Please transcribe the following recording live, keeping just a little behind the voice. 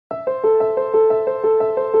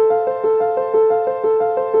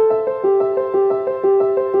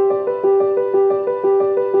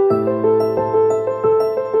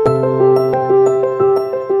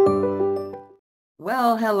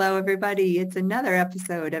hello, everybody. It's another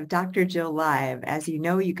episode of Dr. Jill Live. As you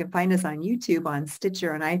know, you can find us on YouTube, on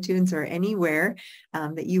Stitcher, on iTunes, or anywhere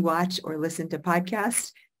that you watch or listen to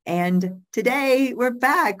podcasts. And today we're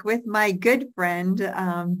back with my good friend,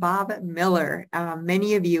 Bob Miller.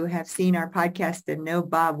 Many of you have seen our podcast and know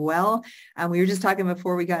Bob well. We were just talking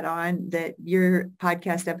before we got on that your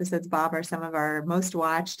podcast episodes, Bob, are some of our most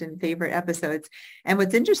watched and favorite episodes. And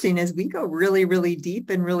what's interesting is we go really, really deep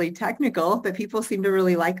and really technical, but people seem to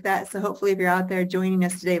really like that. So hopefully if you're out there joining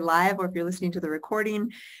us today live, or if you're listening to the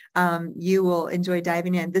recording, you will enjoy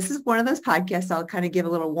diving in. This is one of those podcasts, I'll kind of give a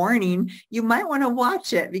little warning. You might want to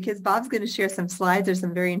watch it because Bob's going to share some slides. There's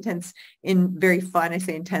some very intense and very fun. I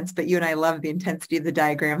say intense, but you and I love the intensity of the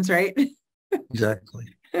diagrams, right? Exactly.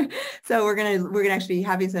 So we're gonna actually be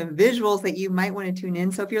having some visuals that you might want to tune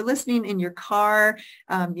in. So if you're listening in your car,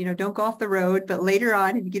 don't go off the road. But later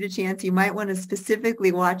on, if you get a chance, you might want to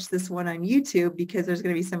specifically watch this one on YouTube because there's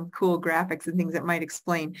going to be some cool graphics and things that might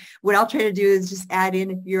explain. What I'll try to do is just add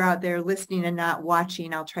in, if you're out there listening and not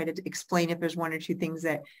watching, I'll try to explain if there's one or two things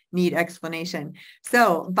that need explanation.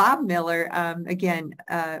 So Bob Miller, again,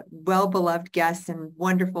 well-beloved guest and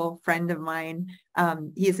wonderful friend of mine.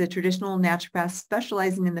 He is a traditional naturopath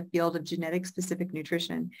specializing in the field of genetic-specific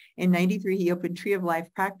nutrition. In '93, he opened Tree of Life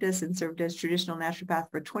practice and served as traditional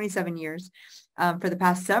naturopath for 27 years. For the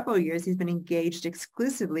past several years, he's been engaged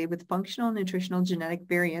exclusively with functional nutritional genetic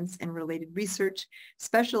variants and related research,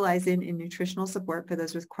 specializing in nutritional support for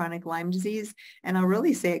those with chronic Lyme disease. And I'll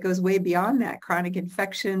really say it goes way beyond that: chronic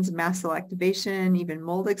infections, mast cell activation, even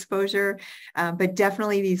mold exposure, but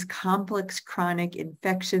definitely these complex chronic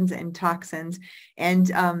infections and toxins.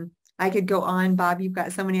 And I could go on, Bob, you've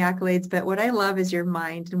got so many accolades, but what I love is your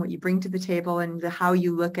mind and what you bring to the table and how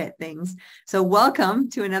you look at things. So welcome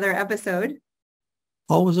to another episode.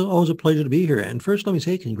 Always a pleasure to be here. And first, let me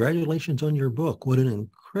say congratulations on your book. What an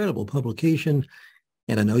incredible publication.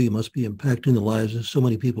 And I know you must be impacting the lives of so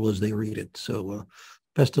many people as they read it. So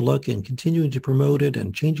best of luck in continuing to promote it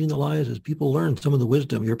and changing the lives as people learn some of the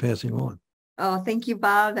wisdom you're passing on. Oh, thank you,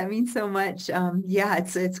 Bob. That means so much. Yeah,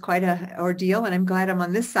 it's quite an ordeal, and I'm glad I'm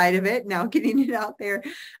on this side of it now, getting it out there.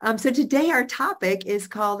 So today our topic is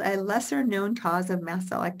called a lesser known cause of mast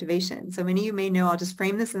cell activation. So many of you may know, I'll just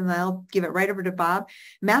frame this and then I'll give it right over to Bob.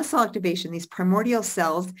 Mast cell activation, these primordial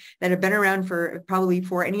cells that have been around for probably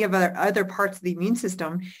for any of our other parts of the immune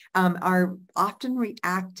system, are often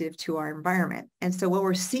reactive to our environment. And so what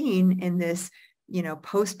we're seeing in this,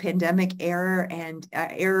 post-pandemic era and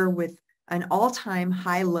era with an all-time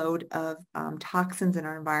high load of toxins in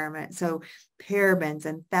our environment. So parabens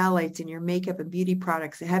and phthalates in your makeup and beauty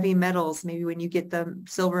products, heavy metals, maybe when you get the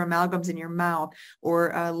silver amalgams in your mouth,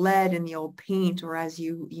 or lead in the old paint, or as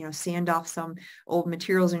you sand off some old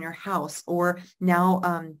materials in your house, or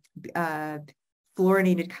now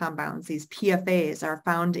fluorinated compounds. These PFAs are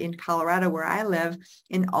found in Colorado, where I live,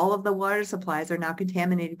 and all of the water supplies are now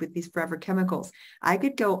contaminated with these forever chemicals. I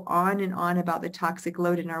could go on and on about the toxic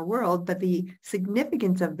load in our world, but the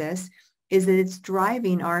significance of this is that it's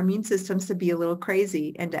driving our immune systems to be a little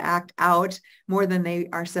crazy and to act out more than they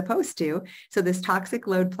are supposed to. So this toxic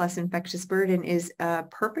load plus infectious burden is a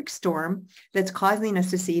perfect storm that's causing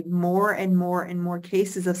us to see more and more and more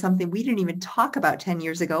cases of something we didn't even talk about 10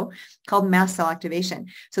 years ago, called mast cell activation.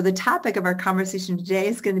 So the topic of our conversation today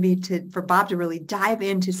is going to be for Bob to really dive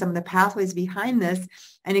into some of the pathways behind this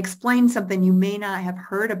and explain something you may not have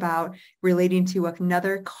heard about relating to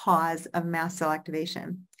another cause of mast cell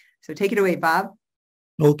activation. So take it away, Bob.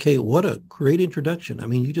 Okay, what a great introduction. I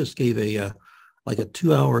mean, you just gave a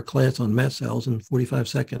 2-hour class on mast cells in 45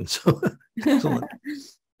 seconds. So excellent.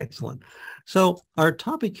 Excellent. So our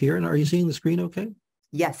topic here, and are you seeing the screen okay?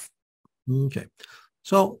 Yes. Okay.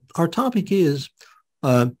 So our topic is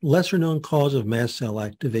lesser known cause of mast cell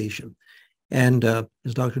activation. And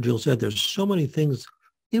as Dr. Jill said, there's so many things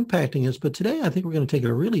impacting us, but today I think we're going to take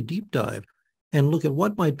a really deep dive and look at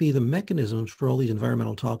what might be the mechanisms for all these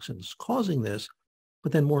environmental toxins causing this,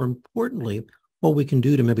 but then more importantly, what we can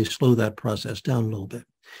do to maybe slow that process down a little bit.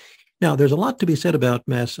 Now, there's a lot to be said about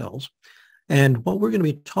mast cells, and what we're going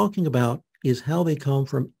to be talking about is how they come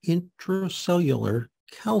from intracellular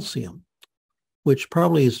calcium, which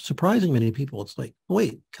probably is surprising many people. It's like,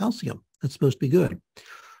 wait, calcium, that's supposed to be good.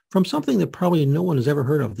 From something that probably no one has ever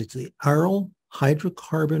heard of. It's the Aryl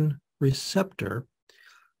hydrocarbon receptor,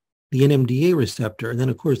 the NMDA receptor, and then,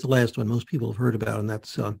 of course, the last one most people have heard about, and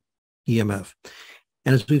that's EMF.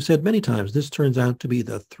 And as we've said many times, this turns out to be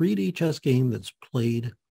the 3D chess game that's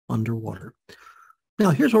played underwater.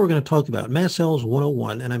 Now, here's what we're going to talk about. Mast cells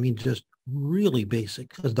 101, and I mean just really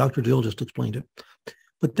basic, as Dr. Jill just explained it.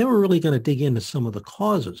 But then we're really going to dig into some of the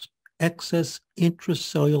causes excess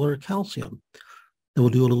intracellular calcium. Then we'll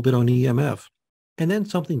do a little bit on EMF. And then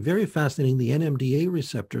something very fascinating, the NMDA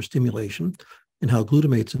receptor stimulation and how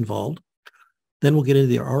glutamate's involved. Then we'll get into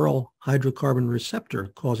the Aryl hydrocarbon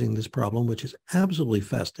receptor causing this problem, which is absolutely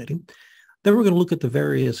fascinating. Then we're going to look at the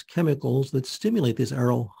various chemicals that stimulate this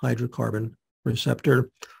Aryl hydrocarbon receptor,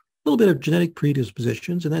 a little bit of genetic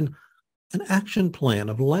predispositions, and then an action plan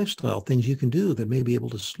of lifestyle, things you can do that may be able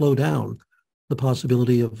to slow down the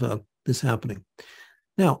possibility of this happening.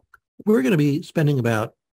 Now, we're going to be spending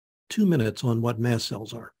about 2 minutes on what mast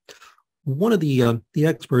cells are. One of the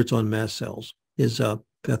experts on mast cells is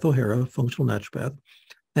Beth O'Hara, functional naturopath,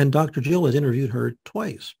 and Dr. Jill has interviewed her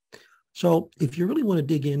twice. So if you really want to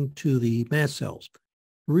dig into the mast cells,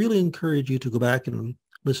 really encourage you to go back and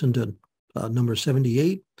listen to number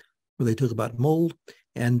 78, where they talk about mold,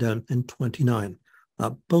 and 29.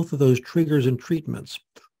 Both of those triggers and treatments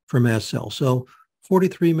for mast cells. So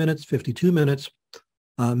 43 minutes, 52 minutes,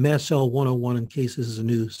 Mast Cell 101 in case this is a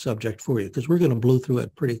new subject for you, because we're going to blow through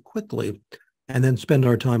it pretty quickly and then spend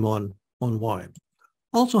our time on why.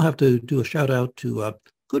 Also have to do a shout out to a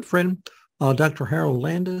good friend, Dr. Harold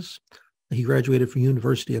Landis. He graduated from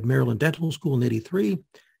University of Maryland Dental School in '83,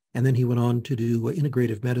 and then he went on to do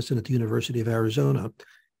integrative medicine at the University of Arizona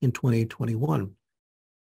in 2021.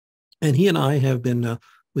 And he and I have been,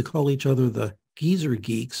 we call each other the geezer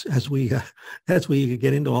geeks as we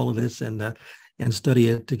get into all of this and study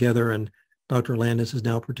it together. And Dr. Landis is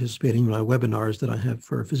now participating in my webinars that I have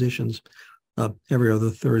for physicians every other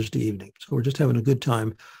Thursday evening. So we're just having a good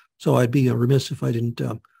time. So I'd be remiss if I didn't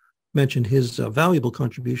mention his valuable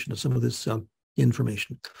contribution to some of this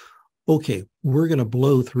information. Okay, we're going to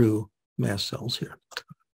blow through mast cells here.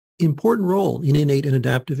 Important role in innate and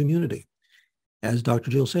adaptive immunity. As Dr.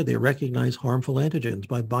 Jill said, they recognize harmful antigens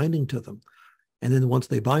by binding to them. And then once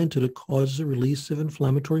they bind to it, it causes a release of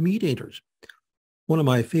inflammatory mediators. One of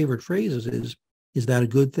my favorite phrases is that a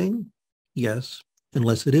good thing? Yes,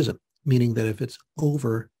 unless it isn't, meaning that if it's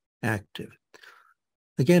overactive.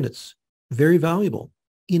 Again, it's very valuable.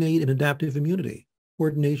 Innate and adaptive immunity,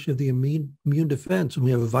 coordination of the immune defense when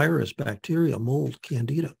we have a virus, bacteria, mold,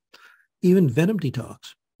 candida, even venom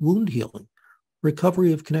detox, wound healing,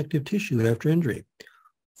 recovery of connective tissue after injury,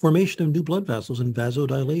 formation of new blood vessels and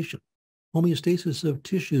vasodilation, homeostasis of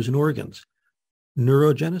tissues and organs,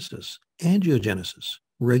 neurogenesis, angiogenesis,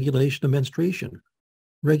 regulation of menstruation,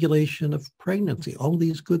 regulation of pregnancy, all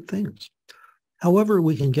these good things. However,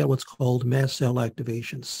 we can get what's called mast cell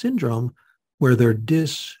activation syndrome, where they're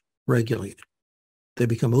dysregulated. They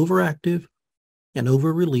become overactive and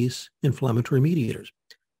over-release inflammatory mediators.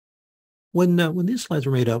 When these slides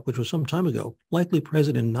were made up, which was some time ago, likely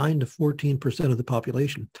present in 9 to 14% of the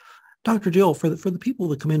population. Dr. Jill, for the people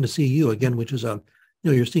that come in to see you, again, which is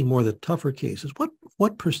you're seeing more of the tougher cases,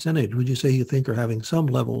 what percentage would you say you think are having some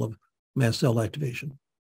level of mast cell activation?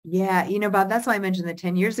 Yeah, Bob, that's why I mentioned that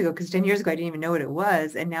 10 years ago, because 10 years ago, I didn't even know what it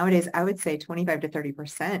was. And nowadays, I would say 25 to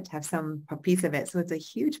 30% have some piece of it. So it's a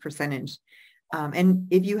huge percentage. And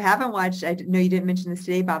if you haven't watched, I know you didn't mention this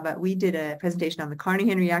today, Bob, but we did a presentation on the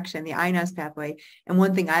Carnahan reaction, the INAS pathway. And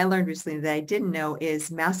one thing I learned recently that I didn't know is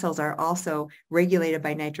mast cells are also regulated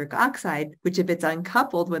by nitric oxide, which if it's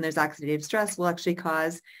uncoupled when there's oxidative stress will actually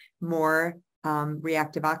cause more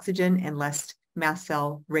reactive oxygen and less mast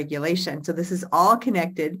cell regulation. So this is all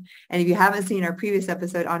connected. And if you haven't seen our previous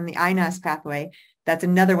episode on the INAS pathway, that's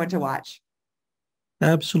another one to watch.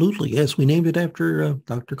 Absolutely. Yes, we named it after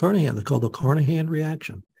Dr. Carnahan. It's called the Carnahan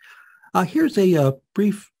reaction. Here's a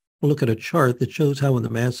brief look at a chart that shows how when the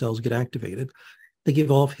mast cells get activated, they give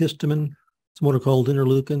off histamine, it's what are called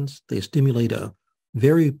interleukins. They stimulate a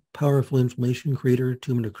very powerful inflammation creator,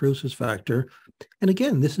 tumor necrosis factor. And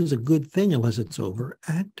again, this is a good thing unless it's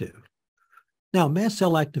overactive. Now, mast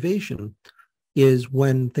cell activation is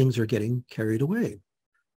when things are getting carried away.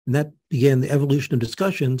 And that began the evolution of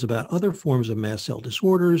discussions about other forms of mast cell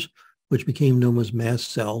disorders, which became known as mast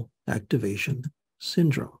cell activation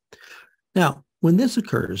syndrome. Now, when this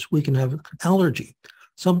occurs, we can have allergy,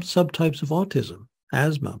 some subtypes of autism,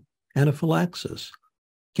 asthma, anaphylaxis,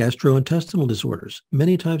 gastrointestinal disorders,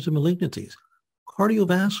 many types of malignancies,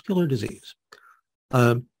 cardiovascular disease.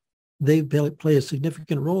 They play a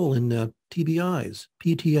significant role in TBIs,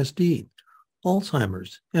 PTSD,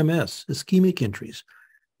 Alzheimer's, MS, ischemic injuries.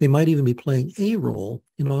 They might even be playing a role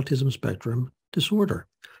in autism spectrum disorder.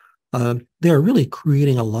 They are really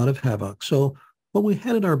creating a lot of havoc. So what we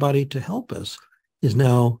had in our body to help us is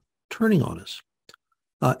now turning on us.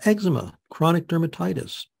 Eczema, chronic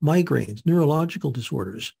dermatitis, migraines, neurological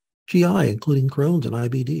disorders, GI, including Crohn's and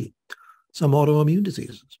IBD, some autoimmune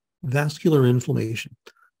diseases, vascular inflammation,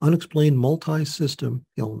 unexplained multi-system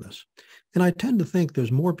illness. And I tend to think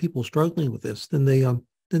there's more people struggling with this than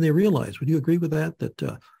they realize. Would you agree with that?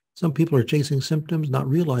 That some people are chasing symptoms, not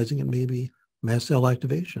realizing it may be mast cell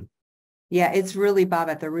activation. Yeah, it's really, Bob,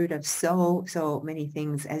 at the root of so many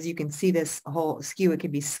things. As you can see, this whole skew, it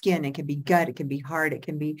can be skin, it can be gut, it can be heart, it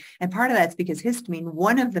can be, and part of that's because histamine,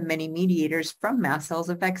 one of the many mediators from mast cells,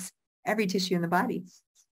 affects every tissue in the body.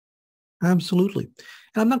 Absolutely.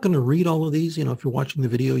 And I'm not going to read all of these. If you're watching the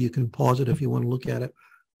video, you can pause it if you want to look at it.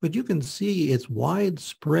 But you can see it's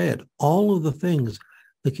widespread, all of the things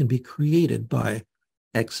that can be created by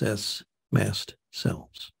excess mast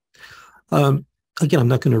cells. Again, I'm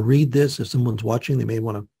not going to read this. If someone's watching, they may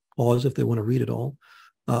want to pause if they want to read it all.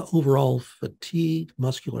 Overall fatigue,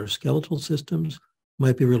 musculoskeletal systems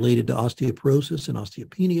might be related to osteoporosis and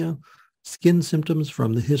osteopenia, skin symptoms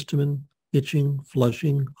from the histamine, itching,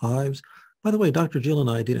 flushing, hives. By the way, Dr. Jill and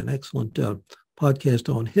I did an excellent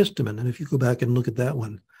podcast on histamine. And if you go back and look at that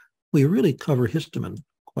one, we really cover histamine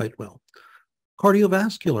quite well.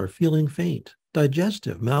 Cardiovascular, feeling faint,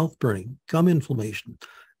 digestive, mouth burning, gum inflammation.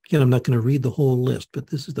 Again, I'm not going to read the whole list, but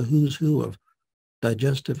this is the who's who of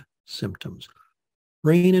digestive symptoms.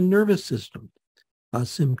 Brain and nervous system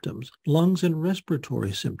symptoms, lungs and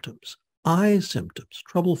respiratory symptoms, eye symptoms,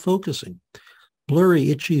 trouble focusing, blurry,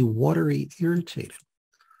 itchy, watery, irritated.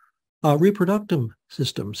 Reproductive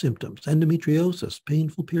system symptoms, endometriosis,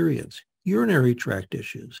 painful periods, urinary tract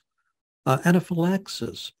issues,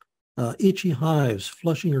 anaphylaxis, itchy hives,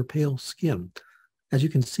 flushing or pale skin. As you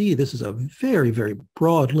can see, this is a very, very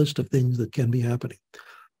broad list of things that can be happening.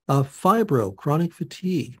 Fibro, chronic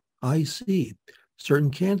fatigue, IC, certain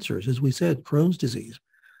cancers, as we said, Crohn's disease,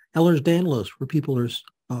 Ehlers-Danlos, where people are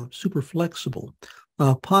super flexible,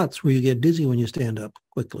 POTS, where you get dizzy when you stand up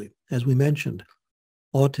quickly, as we mentioned,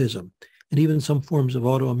 autism, and even some forms of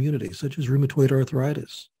autoimmunity, such as rheumatoid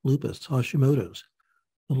arthritis, lupus, Hashimoto's.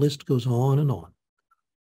 The list goes on and on.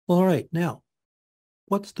 All right, now,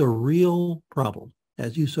 what's the real problem?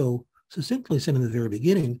 As you so succinctly said in the very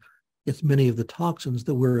beginning, it's many of the toxins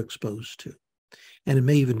that we're exposed to. And it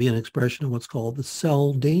may even be an expression of what's called the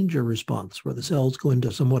cell danger response, where the cells go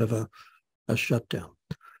into somewhat of a shutdown.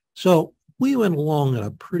 So we went along at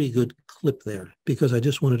a pretty good clip there because I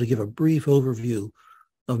just wanted to give a brief overview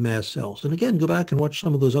of mast cells. And again, go back and watch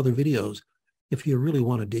some of those other videos if you really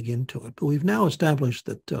want to dig into it. But we've now established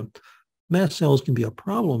that mast cells can be a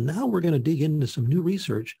problem. Now we're going to dig into some new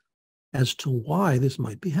research as to why this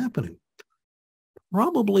might be happening.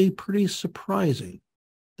 Probably pretty surprising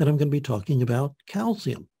that I'm going to be talking about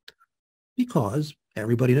calcium because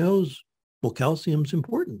everybody knows, well, calcium's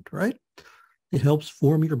important, right? It helps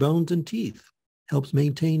form your bones and teeth, helps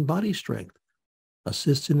maintain body strength,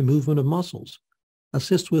 assists in the movement of muscles,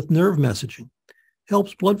 assists with nerve messaging,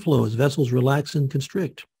 helps blood flow as vessels relax and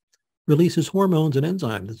constrict, releases hormones and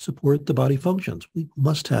enzymes that support the body functions. We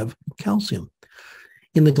must have calcium.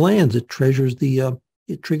 In the glands, it triggers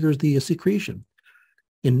the secretion.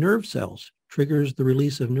 In nerve cells, triggers the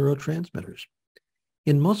release of neurotransmitters.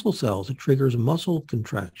 In muscle cells, it triggers muscle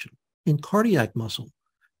contraction. In cardiac muscle,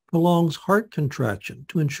 prolongs heart contraction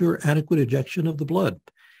to ensure adequate ejection of the blood.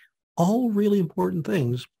 All really important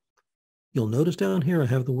things. You'll notice down here I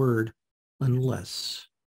have the word unless.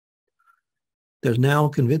 There's now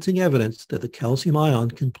convincing evidence that the calcium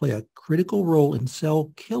ion can play a critical role in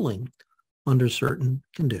cell killing under certain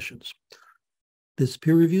conditions. This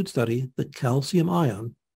peer-reviewed study, the calcium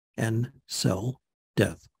ion and cell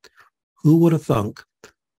death. Who would have thunk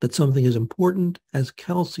that something as important as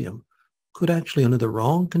calcium could actually, under the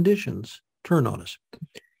wrong conditions, turn on us?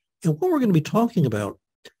 And what we're going to be talking about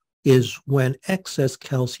is when excess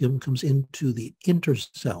calcium comes into the inner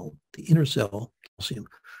cell calcium,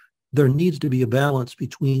 there needs to be a balance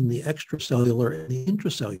between the extracellular and the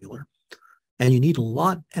intracellular. And you need a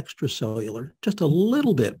lot extracellular, just a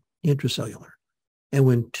little bit intracellular. And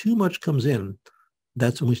when too much comes in,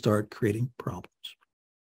 that's when we start creating problems.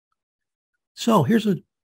 So here's a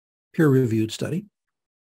peer-reviewed study.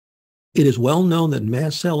 It is well known that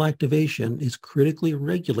mast cell activation is critically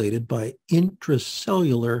regulated by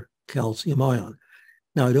intracellular calcium ion.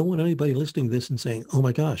 Now, I don't want anybody listening to this and saying, oh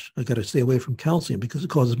my gosh, I got to stay away from calcium because it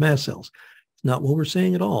causes mast cells. It's not what we're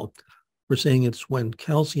saying at all. We're saying it's when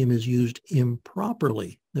calcium is used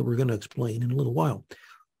improperly that we're going to explain in a little while.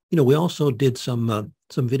 We also did some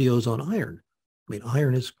videos on iron. I mean,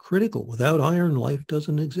 iron is critical. Without iron, life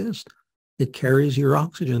doesn't exist. It carries your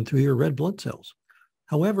oxygen through your red blood cells.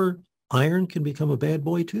 However, iron can become a bad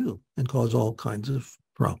boy too and cause all kinds of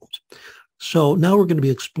problems. So now we're going to be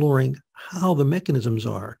exploring how the mechanisms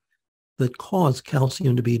are that cause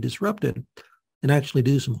calcium to be disrupted and actually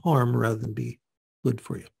do some harm rather than be good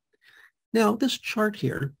for you. Now, this chart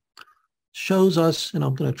here shows us, and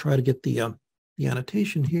I'm going to try to get the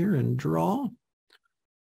annotation here and draw.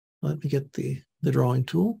 Let me get the drawing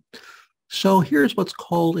tool. So here's what's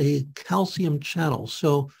called a calcium channel.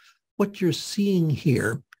 So what you're seeing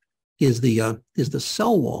here is the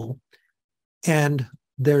cell wall, and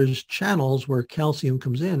there's channels where calcium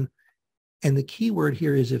comes in. And the key word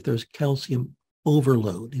here is if there's calcium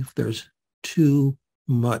overload, if there's too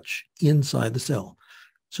much inside the cell.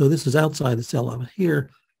 So this is outside the cell over here.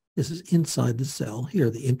 This is inside the cell here,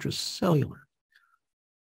 the intracellular.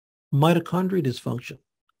 Mitochondrial dysfunction,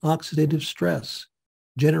 oxidative stress,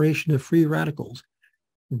 generation of free radicals,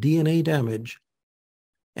 DNA damage,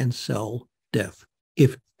 and cell death.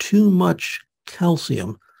 If too much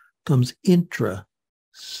calcium comes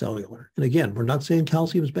intracellular, and again, we're not saying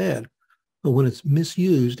calcium is bad, but when it's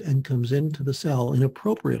misused and comes into the cell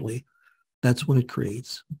inappropriately, that's when it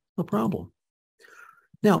creates a problem.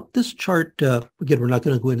 Now, this chart, again, we're not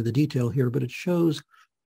going to go into the detail here, but it shows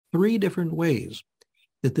 3 different ways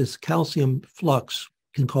that this calcium flux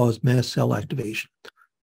can cause mast cell activation.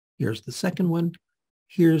 Here's the second one.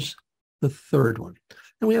 Here's the third one.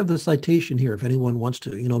 And we have the citation here if anyone wants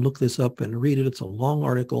to, look this up and read it. It's a long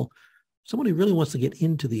article. Somebody really wants to get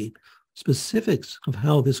into the specifics of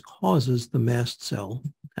how this causes the mast cell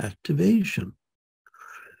activation.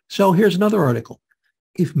 So here's another article.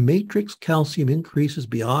 If matrix calcium increases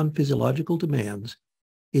beyond physiological demands,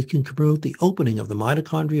 it can promote the opening of the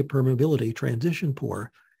mitochondria permeability transition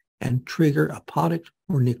pore and trigger apoptic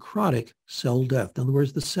or necrotic cell death. In other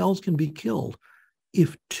words, the cells can be killed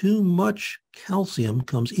if too much calcium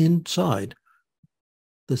comes inside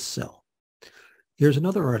the cell. Here's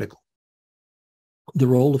another article. The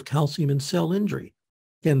role of calcium in cell injury.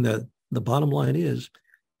 Again, the bottom line is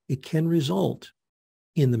it can result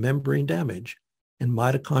in the membrane damage and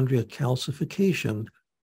mitochondrial calcification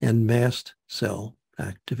and mast cell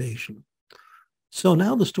activation. So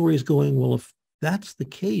now the story is going, well, if that's the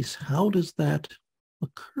case, how does that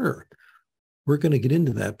occur? We're going to get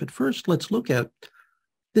into that. But first, let's look at,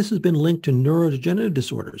 this has been linked to neurodegenerative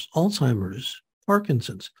disorders, Alzheimer's,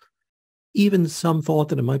 Parkinson's. Even some thought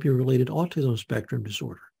that it might be related to autism spectrum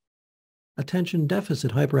disorder, attention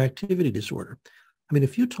deficit hyperactivity disorder. I mean,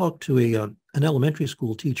 if you talk to an elementary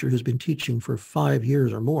school teacher who's been teaching for 5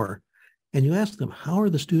 years or more, and you ask them, how are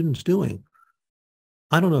the students doing?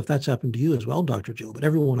 I don't know if that's happened to you as well, Dr. Jill, but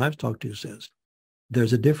everyone I've talked to says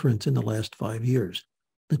there's a difference in the last 5 years.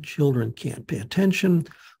 The children can't pay attention.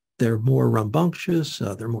 They're more rambunctious.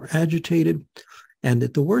 They're more agitated. And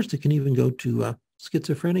at the worst, it can even go to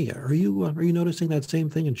schizophrenia. Are you noticing that same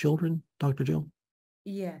thing in children, Dr. Jill?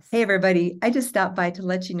 Yes. Hey, everybody. I just stopped by to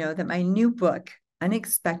let you know that my new book,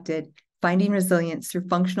 Unexpected, Finding Resilience Through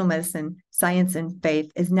Functional Medicine, Science, and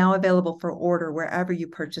Faith, is now available for order wherever you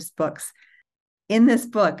purchase books. In this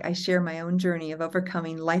book, I share my own journey of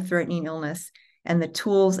overcoming life-threatening illness and the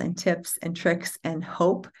tools and tips and tricks and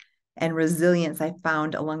hope and resilience I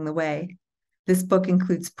found along the way. This book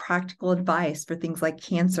includes practical advice for things like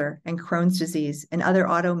cancer and Crohn's disease and other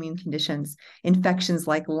autoimmune conditions, infections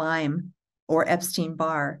like Lyme or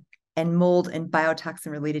Epstein-Barr, and mold and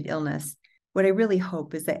biotoxin-related illness. What I really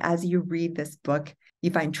hope is that as you read this book,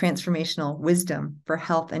 you find transformational wisdom for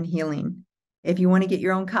health and healing. If you want to get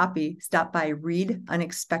your own copy, stop by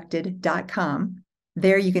readunexpected.com.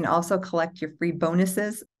 There you can also collect your free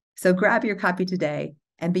bonuses. So grab your copy today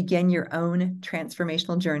and begin your own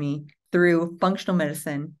transformational journey through functional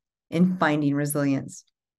medicine in finding resilience.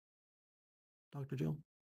 Dr. Jill?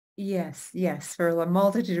 Yes, for a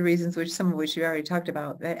multitude of reasons, some of which you already talked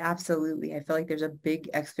about. But absolutely, I feel like there's a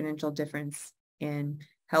big exponential difference in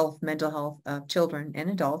health, mental health of children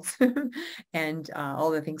and adults, and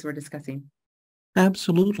all the things we're discussing.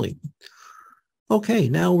 Absolutely. Okay,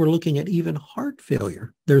 now we're looking at even heart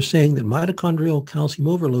failure. They're saying that mitochondrial calcium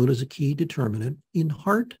overload is a key determinant in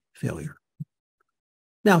heart failure.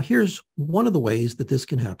 Now, here's one of the ways that this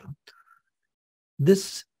can happen.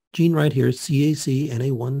 This gene right here,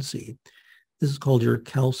 CACNA1C, this is called your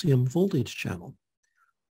calcium voltage channel.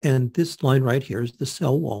 And this line right here is the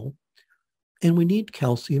cell wall. And we need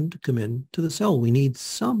calcium to come into the cell. We need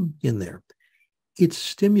some in there. It's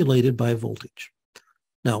stimulated by voltage.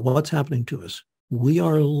 Now, what's happening to us? We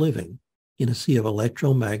are living in a sea of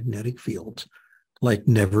electromagnetic fields like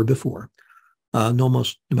never before.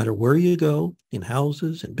 Almost no matter where you go, in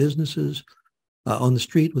houses and businesses, on the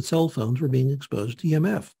street with cell phones, we're being exposed to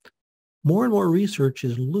EMF. More and more research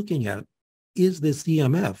is looking at, is this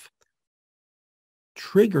EMF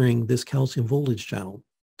triggering this calcium voltage channel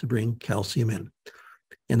to bring calcium in?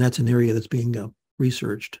 And that's an area that's being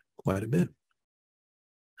researched quite a bit.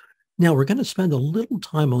 Now we're going to spend a little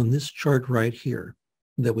time on this chart right here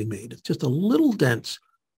that we made. It's just a little dense,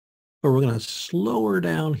 but we're going to slow her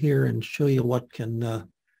down here and show you what can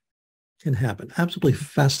happen. Absolutely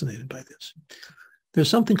fascinated by this. There's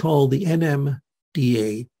something called the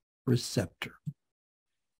NMDA receptor.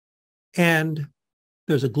 And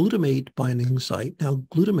there's a glutamate binding site. Now,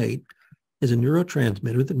 glutamate is a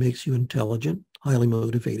neurotransmitter that makes you intelligent, highly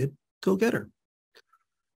motivated, go-getter.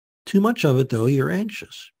 Too much of it, though, you're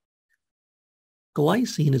anxious.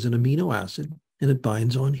 Glycine is an amino acid, and it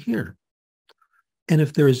binds on here. And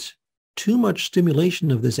if there's too much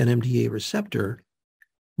stimulation of this NMDA receptor,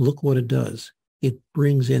 look what it does. It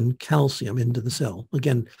brings in calcium into the cell.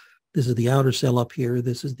 Again, this is the outer cell up here.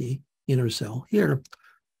 This is the inner cell here,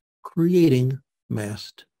 creating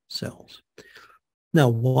mast cells. Now,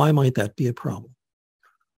 why might that be a problem?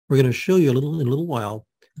 We're going to show you in a little while.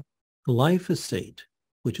 Glyphosate,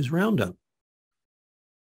 which is Roundup,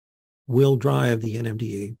 will drive the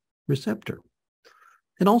NMDA receptor.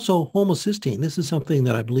 And also homocysteine. This is something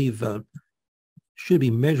that I believe should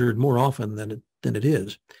be measured more often than it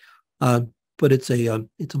is. But it's a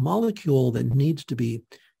molecule that needs to be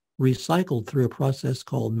recycled through a process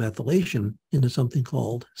called methylation into something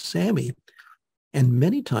called SAMe. And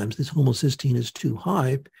many times this homocysteine is too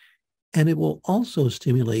high, and it will also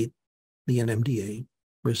stimulate the NMDA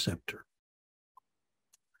receptor.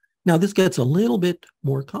 Now, this gets a little bit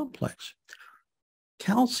more complex.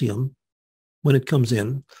 Calcium, when it comes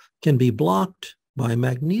in, can be blocked by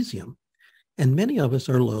magnesium, and many of us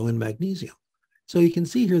are low in magnesium. So you can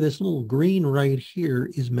see here, this little green right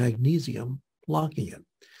here is magnesium blocking it.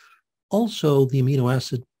 Also, the amino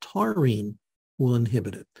acid taurine will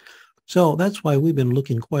inhibit it. So that's why we've been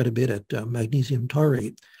looking quite a bit at magnesium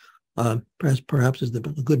taurate, perhaps as a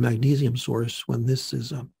good magnesium source when this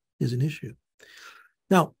is an issue.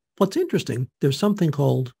 Now, what's interesting, there's something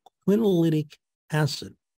called quinolinic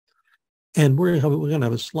acid. And we're going to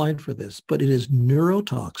have a slide for this, but it is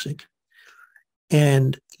neurotoxic.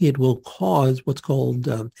 And it will cause what's called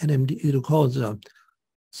NMD, it'll cause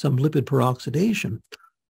some lipid peroxidation,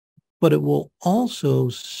 but it will also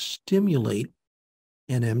stimulate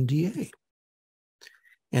NMDA.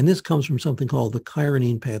 And this comes from something called the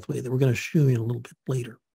chironine pathway that we're going to show you in a little bit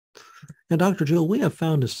later. Now, Dr. Jill, we have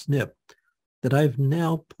found a SNP that I've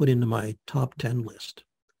now put into my top 10 list.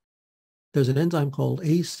 There's an enzyme called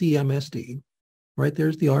ACMSD. Right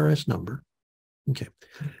there's the RS number. Okay.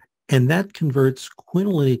 And that converts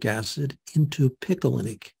quinolinic acid into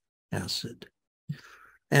picolinic acid.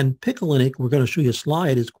 And picolinic, we're going to show you a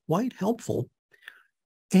slide, is quite helpful.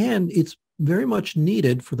 And it's very much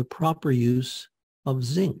needed for the proper use of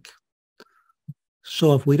zinc.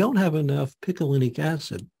 So if we don't have enough picolinic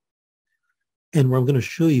acid, and what I'm going to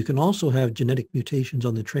show you, you can also have genetic mutations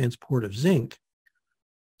on the transport of zinc.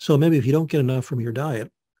 So maybe if you don't get enough from your diet,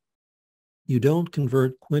 you don't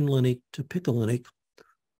convert quinolinic to picolinic,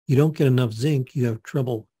 you don't get enough zinc, you have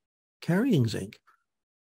trouble carrying zinc,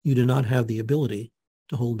 you do not have the ability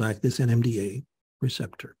to hold back this NMDA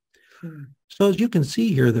receptor. So as you can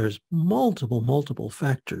see here, there's multiple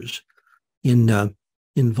factors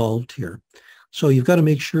involved here. So you've got to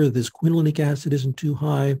make sure this quinolinic acid isn't too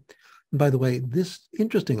high. And by the way, this,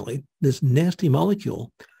 interestingly, this nasty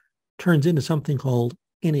molecule turns into something called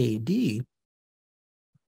NAD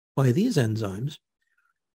by these enzymes.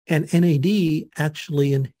 And NAD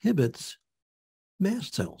actually inhibits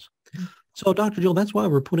mast cells. So, Dr. Jill, that's why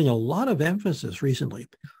we're putting a lot of emphasis recently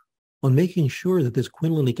on making sure that this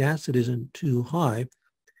quinolinic acid isn't too high.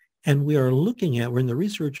 And we are looking at, we're in the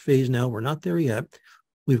research phase now, we're not there yet.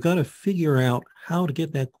 We've got to figure out how to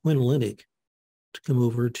get that quinolinic to come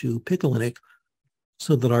over to picolinic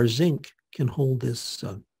so that our zinc can hold this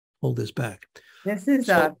back. This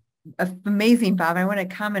is amazing, Bob. I want to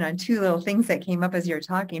comment on two little things that came up as you were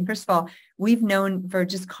talking. First of all, we've known for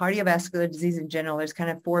just cardiovascular disease in general, there's kind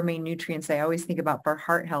of four main nutrients I always think about for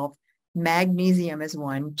heart health. Magnesium is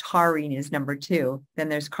one, taurine is number two. Then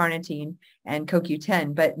there's carnitine and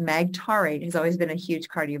CoQ10, but mag taurate has always been a huge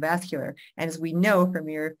cardiovascular. And as we know from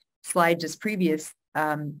your slide just previous,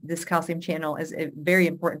 this calcium channel is very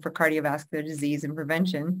important for cardiovascular disease and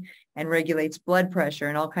prevention, and regulates blood pressure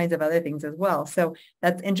and all kinds of other things as well. So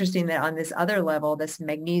that's interesting that on this other level, this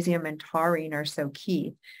magnesium and taurine are so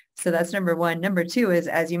key. So that's number one. Number two is,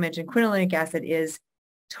 as you mentioned, quinolinic acid is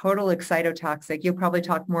total excitotoxic. You'll probably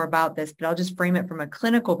talk more about this, but I'll just frame it from a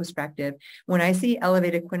clinical perspective. When I see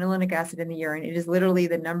elevated quinolinic acid in the urine, it is literally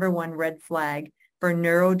the number one red flag for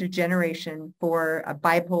neurodegeneration, for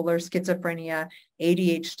bipolar, schizophrenia,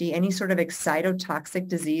 ADHD, any sort of excitotoxic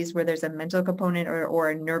disease where there's a mental component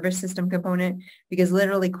or a nervous system component, because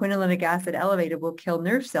literally quinolinic acid elevated will kill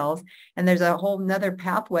nerve cells. And there's a whole nother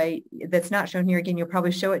pathway that's not shown here. Again, you'll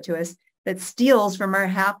probably show it to us, that steals from our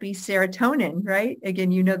happy serotonin, right?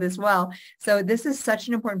 Again, you know this well. So this is such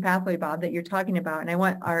an important pathway, Bob, that you're talking about. And I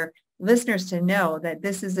want our listeners to know that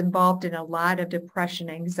this is involved in a lot of depression,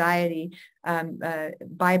 anxiety,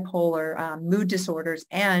 bipolar, mood disorders,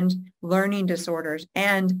 and learning disorders,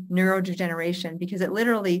 and neurodegeneration, because it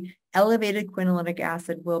literally, elevated quinolinic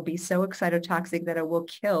acid will be so excitotoxic that it will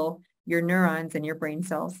kill your neurons and your brain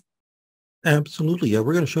cells. Absolutely. Yeah,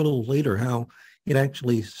 we're going to show a little later how it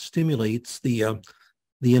actually stimulates the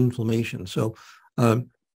inflammation. So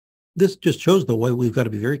this just shows the way we've got to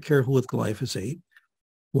be very careful with glyphosate,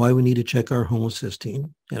 why we need to check our homocysteine,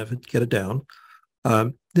 and if it get it down.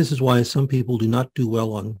 This is why some people do not do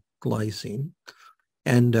well on glycine,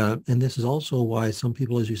 and this is also why some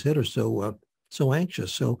people, as you said, are so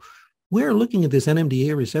anxious. So we're looking at this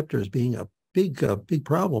NMDA receptor as being a big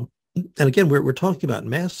problem. And again, we're talking about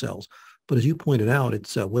mast cells, but as you pointed out,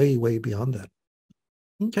 it's way beyond that.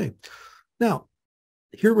 Okay, now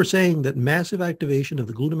here we're saying that massive activation of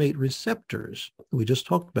the glutamate receptors that we just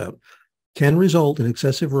talked about can result in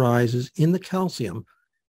excessive rises in the calcium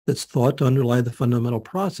that's thought to underlie the fundamental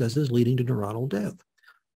processes leading to neuronal death.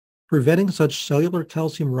 Preventing such cellular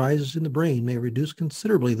calcium rises in the brain may reduce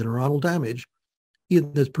considerably the neuronal damage either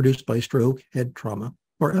that's produced by stroke, head trauma,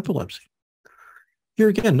 or epilepsy. Here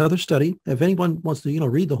again, another study. If anyone wants to,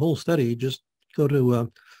 read the whole study, just go to a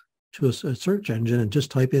search engine and just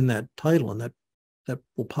type in that title, and that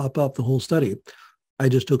will pop up the whole study. I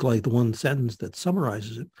just took like the one sentence that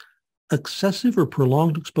summarizes it. Excessive or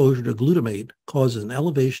prolonged exposure to glutamate causes an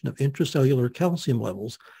elevation of intracellular calcium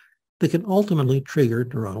levels that can ultimately trigger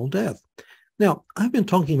neuronal death. Now, I've been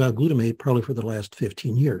talking about glutamate probably for the last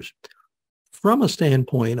 15 years. From a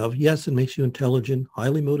standpoint of, yes, it makes you intelligent,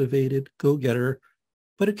 highly motivated, go-getter,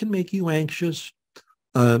 but it can make you anxious,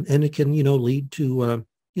 and it can, lead to, a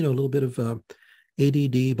little bit of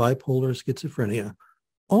ADD, bipolar, schizophrenia.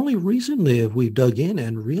 Only recently have we dug in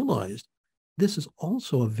and realized this is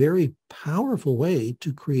also a very powerful way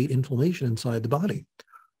to create inflammation inside the body.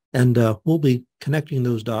 And we'll be connecting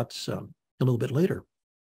those dots a little bit later.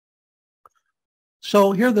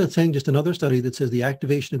 So here they're saying just another study that says the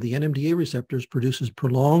activation of the NMDA receptors produces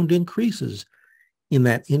prolonged increases in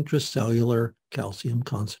that intracellular calcium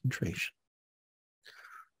concentration.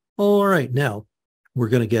 All right, now we're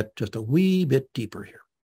going to get just a wee bit deeper here.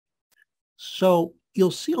 So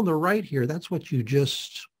you'll see on the right here, that's what you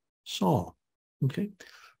just saw. Okay,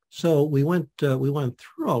 so we went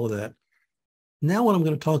through all of that. Now what I'm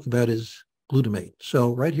going to talk about is glutamate.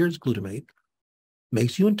 So right here is glutamate.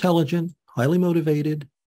 Makes you intelligent, highly motivated,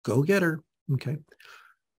 go-getter. Okay,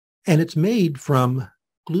 and it's made from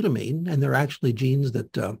glutamine, and there are actually genes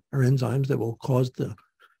that are enzymes that will cause the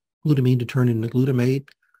glutamine to turn into glutamate.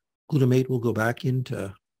 Glutamate will go back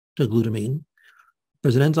into glutamine.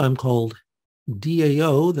 There's an enzyme called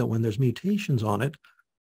DAO that when there's mutations on it,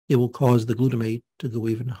 it will cause the glutamate to go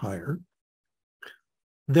even higher.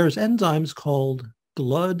 There's enzymes called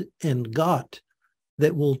GLUD and GOT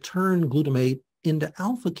that will turn glutamate into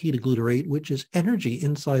alpha-ketoglutarate, which is energy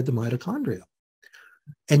inside the mitochondria.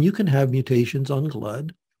 And you can have mutations on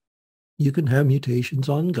GLUD. You can have mutations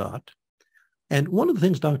on GOT. And one of the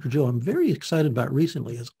things, Dr. Jill, I'm very excited about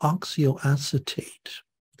recently is oxaloacetate.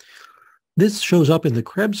 This shows up in the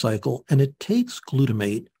Krebs cycle, and it takes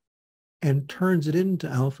glutamate and turns it into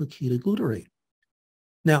alpha-ketoglutarate.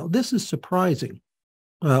 Now, this is surprising.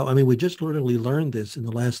 We just literally learned this in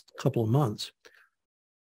the last couple of months.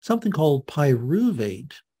 Something called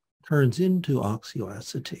pyruvate turns into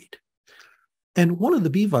oxaloacetate. And one of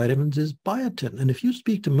the B vitamins is biotin. And if you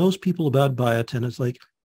speak to most people about biotin, it's like,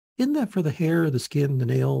 isn't that for the hair, the skin, the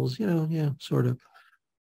nails? Yeah, sort of.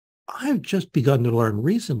 I've just begun to learn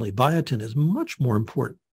recently biotin is much more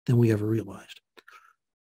important than we ever realized,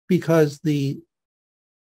 because the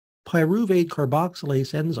pyruvate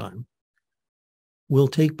carboxylase enzyme will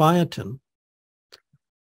take biotin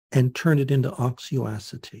and turn it into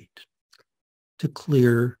oxaloacetate to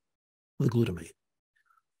clear the glutamate.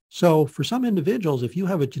 So for some individuals, if you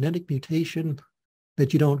have a genetic mutation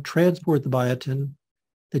that you don't transport the biotin,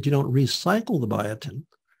 that you don't recycle the biotin,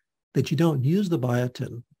 that you don't use the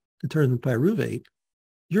biotin to turn the pyruvate,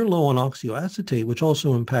 you're low on oxaloacetate, which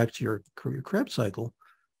also impacts your Krebs cycle,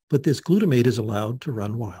 but this glutamate is allowed to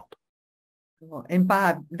run wild. Cool. And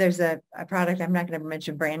Bob, there's a product, I'm not going to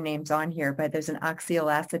mention brand names on here, but there's an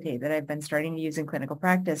oxaloacetate that I've been starting to use in clinical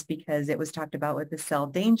practice because it was talked about with the cell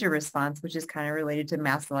danger response, which is kind of related to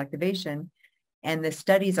mast cell activation. And the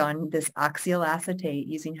studies on this oxaloacetate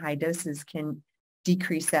using high doses can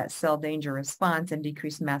decrease that cell danger response and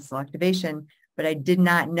decrease mast cell activation. But I did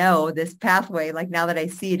not know this pathway. Like now that I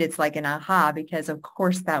see it, it's like an aha, because of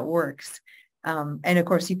course that works. And of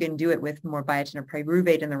course, you can do it with more biotin or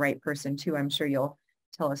pyruvate in the right person too. I'm sure you'll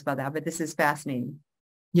tell us about that, but this is fascinating.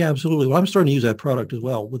 Yeah, absolutely. Well, I'm starting to use that product as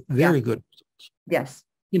well with very good results. Yes.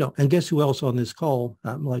 And guess who else on this call,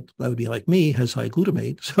 like that would be like me, has high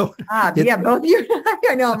glutamate. So yeah, both you.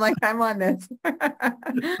 I know. I'm on this.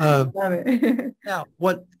 Love it. Now,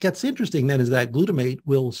 what gets interesting then is that glutamate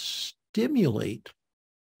will stimulate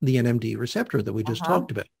the NMD receptor that we just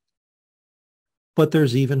talked about. But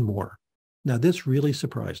there's even more. Now, this really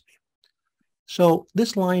surprised me. So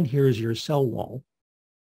this line here is your cell wall.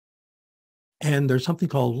 And there's something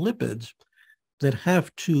called lipids that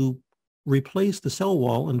have to replace the cell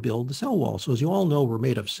wall and build the cell wall. So as you all know, we're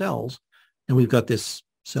made of cells, and we've got this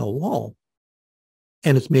cell wall.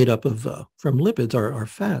 And it's made up of, from lipids, our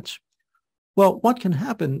fats. Well, what can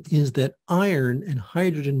happen is that iron and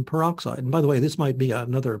hydrogen peroxide, and by the way, this might be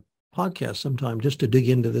another podcast sometime just to dig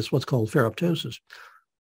into this, what's called ferroptosis.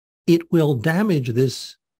 It will damage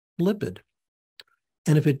this lipid.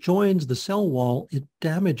 And if it joins the cell wall, it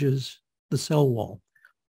damages the cell wall.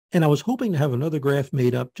 And I was hoping to have another graph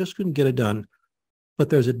made up, just couldn't get it done. But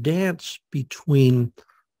there's a dance between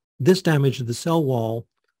this damage to the cell wall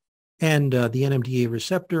and the NMDA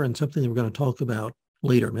receptor, and something that we're going to talk about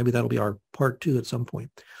later. Maybe that'll be our part 2 at some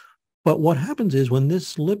point. But what happens is when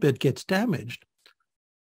this lipid gets damaged,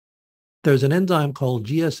 there's an enzyme called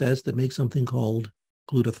GSS that makes something called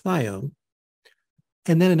glutathione,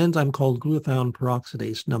 and then an enzyme called glutathione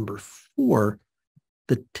peroxidase number 4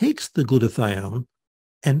 that takes the glutathione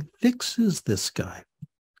and fixes this guy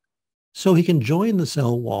so he can join the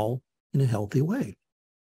cell wall in a healthy way.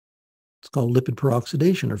 It's called lipid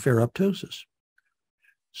peroxidation or ferroptosis.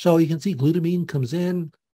 So you can see glutamine comes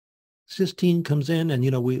in, cysteine comes in, and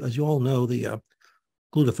as you all know, the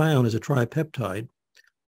glutathione is a tripeptide.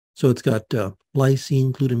 So it's got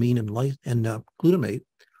lysine, glutamine, and glutamate.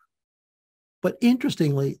 But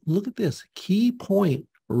interestingly, look at this key point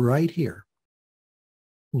right here.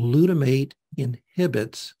 Glutamate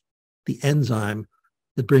inhibits the enzyme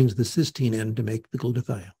that brings the cysteine in to make the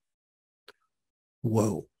glutathione.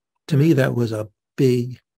 Whoa. To me, that was a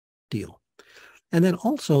big deal. And then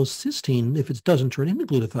also cysteine, if it doesn't turn into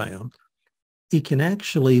glutathione, it can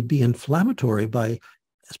actually be inflammatory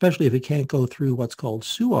especially if it can't go through what's called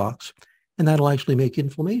SUOX, and that'll actually make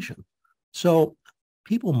inflammation. So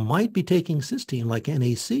people might be taking cysteine like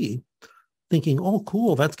NAC, thinking, oh,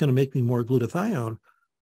 cool, that's going to make me more glutathione.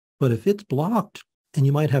 But if it's blocked, and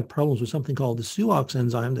you might have problems with something called the SUOX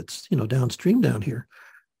enzyme that's, downstream down here,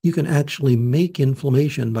 you can actually make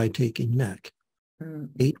inflammation by taking NAC.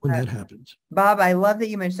 Hate when that happens. Bob, I love that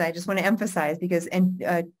you mentioned that. I just want to emphasize because, and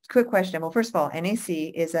quick question. Well, first of all, NAC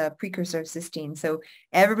is a precursor of cysteine. So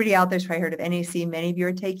everybody out there's probably heard of NAC. Many of you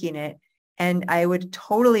are taking it. And I would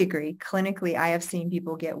totally agree. Clinically, I have seen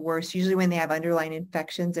people get worse, usually when they have underlying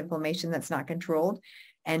infections, inflammation that's not controlled.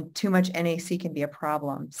 And too much NAC can be a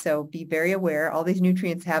problem. So be very aware. All these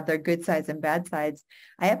nutrients have their good sides and bad sides.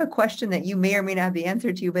 I have a question that you may or may not have the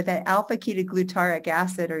answer to, but that alpha-ketoglutarate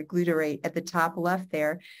acid or glutarate at the top left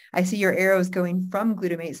there, I see your arrows going from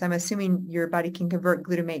glutamate. So I'm assuming your body can convert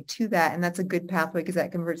glutamate to that. And that's a good pathway because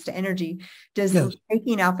that converts to energy. Does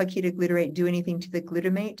taking alpha-ketoglutarate do anything to the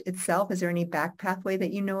glutamate itself? Is there any back pathway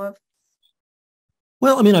that you know of?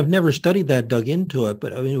 Well, I've never studied that, dug into it,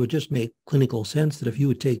 but it would just make clinical sense that if you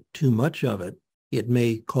would take too much of it, it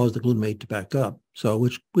may cause the glutamate to back up. So,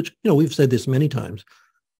 which we've said this many times,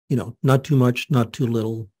 not too much, not too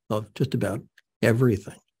little of just about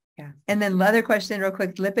everything. Yeah. And then the other question real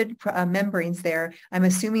quick, lipid membranes there. I'm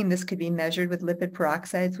assuming this could be measured with lipid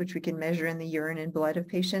peroxides, which we can measure in the urine and blood of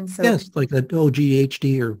patients. So yes, like that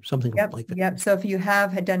OGHD or something like that. Yep. So if you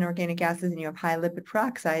had done organic acids and you have high lipid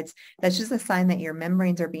peroxides, that's just a sign that your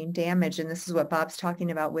membranes are being damaged. And this is what Bob's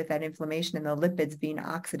talking about with that inflammation and the lipids being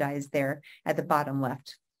oxidized there at the bottom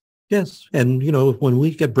left. Yes. And, when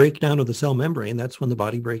we get breakdown of the cell membrane, that's when the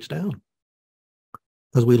body breaks down.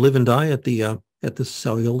 Because we live and die at the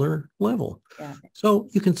cellular level. Yeah. So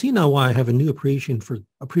you can see now why I have a new appreciation for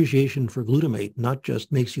glutamate. Not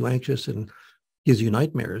just makes you anxious and gives you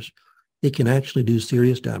nightmares. It can actually do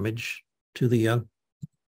serious damage to the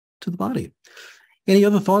body. Any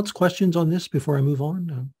other thoughts, questions on this before I move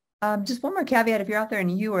on? Just one more caveat, if you're out there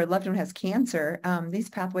and you or a loved one has cancer, these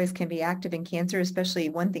pathways can be active in cancer, especially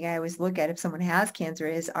one thing I always look at if someone has cancer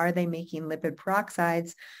is, are they making lipid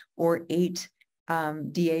peroxides or 8-DH-DOH,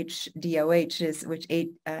 which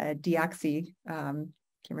 8-deoxy, can't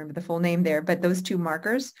remember the full name there, but those two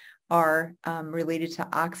markers are related to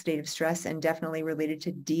oxidative stress and definitely related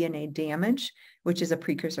to DNA damage, which is a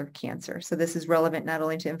precursor of cancer. So this is relevant not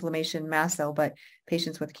only to inflammation, mast cell, but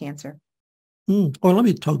patients with cancer. Well, let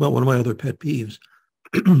me talk about one of my other pet peeves.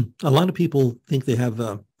 A lot of people think they have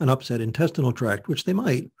an upset intestinal tract, which they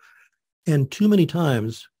might. And too many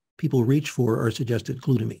times people reach for or suggested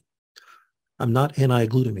glutamine. I'm not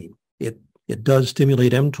anti-glutamine. It does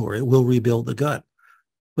stimulate mTOR. It will rebuild the gut.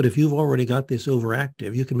 But if you've already got this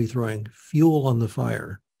overactive, you can be throwing fuel on the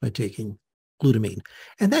fire by taking glutamine.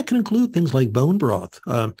 And that can include things like bone broth,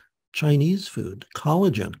 Chinese food,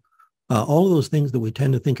 collagen, all of those things that we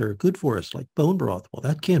tend to think are good for us, like bone broth. Well,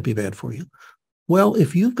 that can't be bad for you. Well,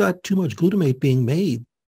 if you've got too much glutamate being made,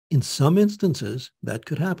 in some instances, that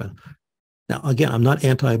could happen. Now, again, I'm not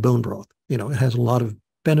anti-bone broth. It has a lot of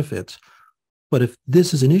benefits. But if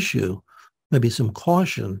this is an issue, maybe some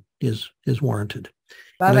caution is warranted.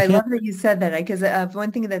 Bob, I love that you said that, because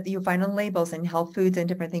one thing that you find on labels in health foods and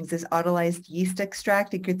different things is autolyzed yeast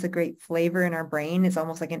extract. It gets a great flavor in our brain. It's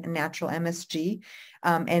almost like a natural MSG.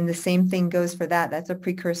 And the same thing goes for that. That's a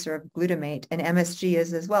precursor of glutamate, and MSG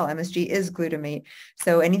is as well. MSG is glutamate.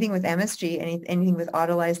 So anything with MSG, anything with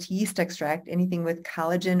autolyzed yeast extract, anything with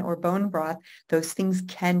collagen or bone broth, those things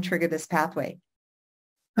can trigger this pathway.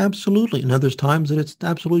 Absolutely. And there's times that it's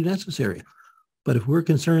absolutely necessary. But if we're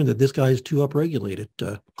concerned that this guy is too upregulated,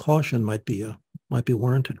 caution might be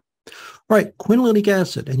warranted. All right, quinolinic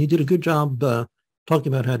acid, and you did a good job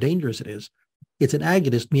talking about how dangerous it is. It's an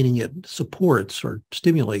agonist, meaning it supports or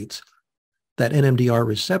stimulates that NMDR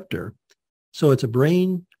receptor. So it's a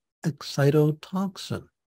brain excitotoxin.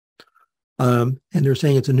 And they're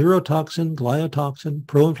saying it's a neurotoxin, gliotoxin,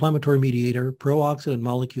 pro-inflammatory mediator, pro-oxidant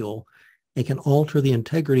molecule. It can alter the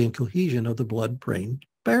integrity and cohesion of the blood-brain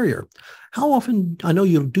barrier. How often, I know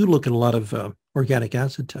you do look at a lot of organic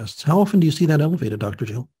acid tests. How often do you see that elevated, Dr.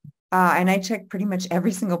 Jill? And I check pretty much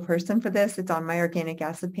every single person for this. It's on my organic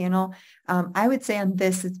acid panel. I would say on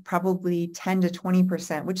this, it's probably 10 to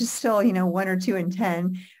 20%, which is still, 1 or 2 in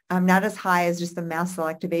 10. Not as high as just the mast cell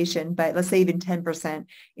activation, but let's say even 10%.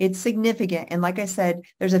 It's significant. And like I said,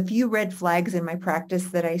 there's a few red flags in my practice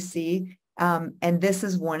that I see. And this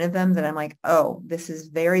is one of them that I'm like, oh, this is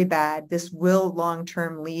very bad. This will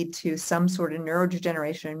long-term lead to some sort of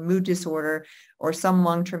neurodegeneration, mood disorder, or some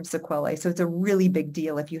long-term sequelae. So it's a really big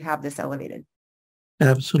deal if you have this elevated.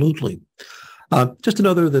 Absolutely. Just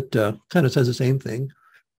another that kind of says the same thing,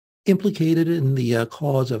 implicated in the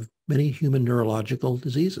cause of many human neurological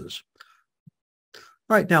diseases.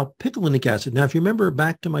 All right, now picolinic acid. Now, if you remember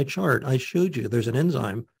back to my chart, I showed you there's an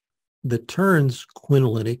enzyme that turns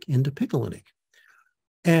quinolinic into picolinic.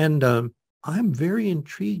 And I'm very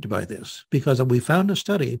intrigued by this because we found a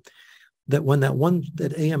study that when that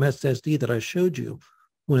AMSSD that I showed you,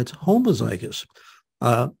 when it's homozygous,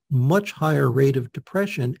 much higher rate of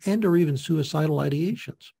depression and or even suicidal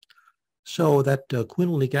ideations. So that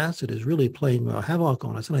quinolinic acid is really playing havoc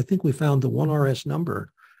on us. And I think we found the 1RS number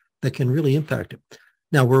that can really impact it.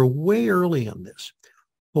 Now, we're way early on this.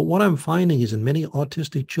 But what I'm finding is in many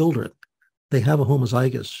autistic children, they have a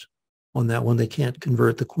homozygous on that one. They can't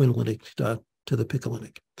convert the quinolinic to the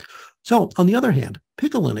picolinic. So on the other hand,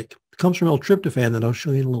 picolinic comes from L-tryptophan that I'll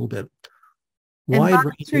show you in a little bit. And Bob,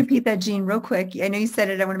 let's repeat that gene real quick. I know you said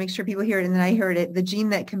it. I want to make sure people hear it. And then I heard it. The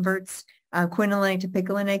gene that converts quinolinic to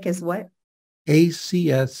picolinic is what?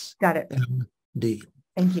 ACS. Got it. MD.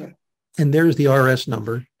 Thank you. And there's the RS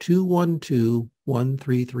number,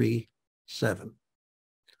 2121337.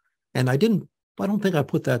 And I don't think I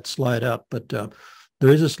put that slide up, but there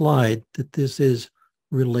is a slide that this is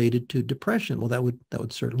related to depression. Well, that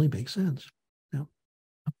would certainly make sense. Yeah.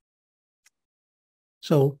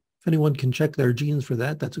 So if anyone can check their genes for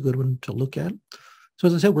that, that's a good one to look at. So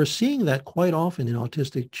as I said, we're seeing that quite often in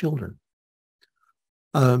autistic children.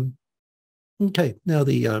 Okay, now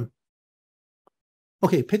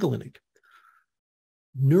picolinic.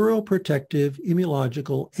 Neuroprotective,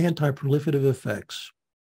 immunological, anti-proliferative effects.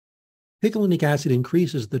 Picolinic acid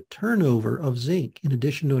increases the turnover of zinc in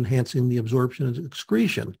addition to enhancing the absorption and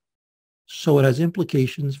excretion. So it has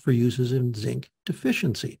implications for uses in zinc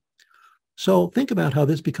deficiency. So think about how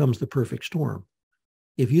this becomes the perfect storm.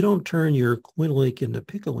 If you don't turn your quinolinic into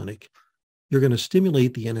picolinic, you're going to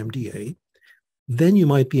stimulate the NMDA. Then you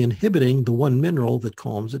might be inhibiting the one mineral that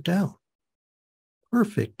calms it down.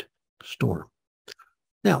 Perfect storm.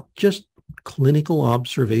 Now, just clinical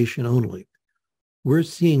observation only. We're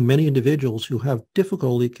seeing many individuals who have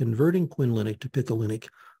difficulty converting quinolinic to picolinic,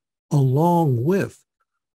 along with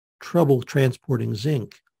trouble transporting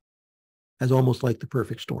zinc, as almost like the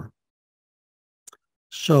perfect storm.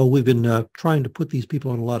 So we've been trying to put these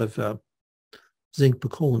people on a lot of zinc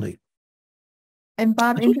picolinate. And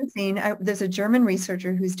Bob, interesting, there's a German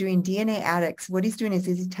researcher who's doing DNA addicts. What he's doing is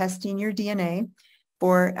he's testing your DNA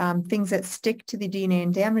for things that stick to the DNA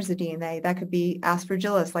and damage the DNA. That could be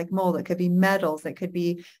aspergillus, like mold. It could be metals. It could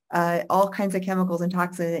be all kinds of chemicals and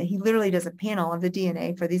toxins. And he literally does a panel of the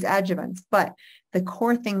DNA for these adjuvants. But the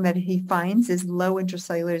core thing that he finds is low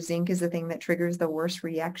intracellular zinc is the thing that triggers the worst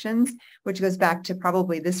reactions, which goes back to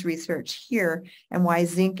probably this research here and why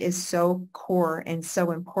zinc is so core and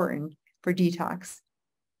so important for detox.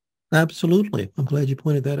 Absolutely. I'm glad you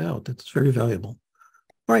pointed that out. That's very valuable.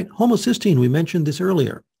 All right, homocysteine, we mentioned this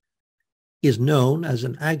earlier, is known as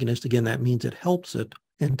an agonist. Again, that means it helps it.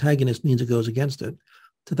 Antagonist means it goes against it,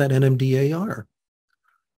 to that NMDAR.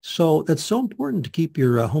 So that's so important to keep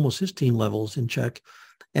your homocysteine levels in check.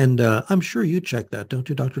 And I'm sure you check that, don't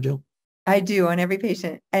you, Dr. Jill? I do on every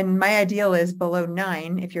patient. And my ideal is below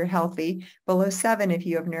 9 if you're healthy, below 7 if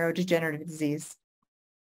you have neurodegenerative disease.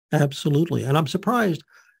 Absolutely. And I'm surprised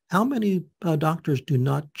how many doctors do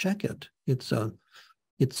not check it. It's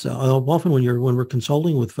often when we're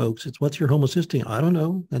consulting with folks, it's what's your homocysteine? I don't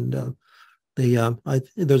know. And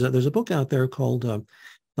there's a book out there called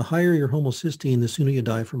The Higher Your Homocysteine, the Sooner You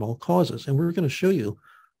Die from All Causes. And we're going to show you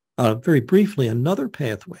very briefly another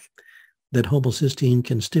pathway that homocysteine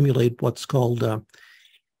can stimulate, what's called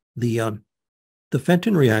the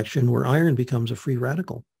Fenton reaction, where iron becomes a free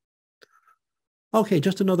radical. Okay,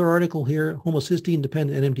 just another article here.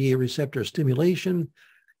 Homocysteine-dependent NMDA receptor stimulation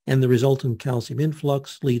and the resultant calcium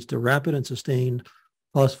influx leads to rapid and sustained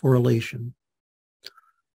phosphorylation.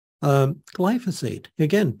 Glyphosate,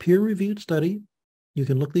 again, peer-reviewed study. You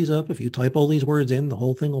can look these up. If you type all these words in, the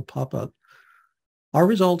whole thing will pop up. Our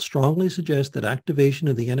results strongly suggest that activation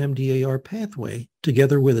of the NMDAR pathway,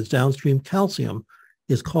 together with its downstream calcium,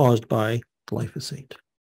 is caused by glyphosate.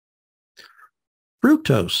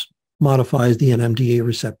 Fructose modifies the NMDA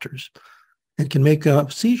receptors and can make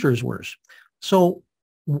seizures worse. So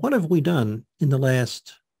what have we done in the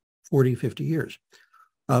last 40, 50 years?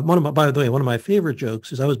 By the way, one of my favorite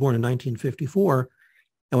jokes is I was born in 1954.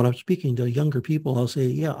 And when I'm speaking to younger people, I'll say,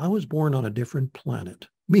 yeah, I was born on a different planet,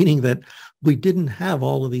 meaning that we didn't have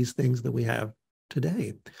all of these things that we have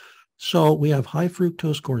today. So we have high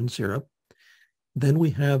fructose corn syrup. Then we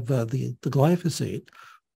have the glyphosate.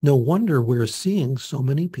 No wonder we're seeing so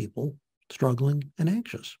many people struggling and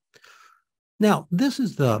anxious. Now, this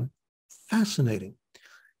is the fascinating.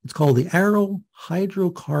 It's called the Aryl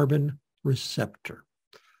hydrocarbon receptor.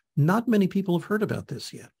 Not many people have heard about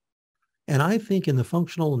this yet. And I think in the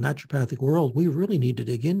functional and naturopathic world, we really need to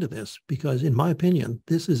dig into this because, in my opinion,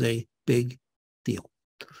 this is a big deal.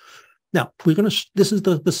 Now, this is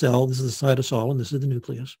the cell, this is the cytosol, and this is the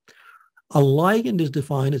nucleus. A ligand is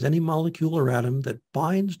defined as any molecule or atom that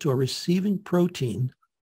binds to a receiving protein,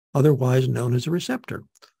 otherwise known as a receptor.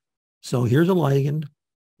 So here's a ligand.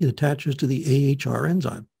 It attaches to the AHR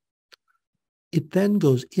enzyme. It then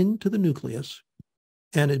goes into the nucleus,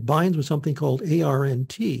 and it binds with something called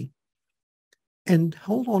ARNT. And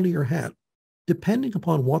hold on to your hat. Depending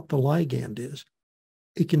upon what the ligand is,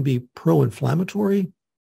 it can be pro-inflammatory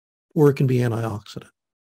or it can be antioxidant.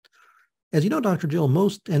 As you know, Dr. Jill,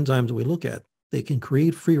 most enzymes that we look at, they can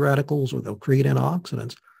create free radicals or they'll create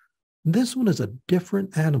antioxidants. This one is a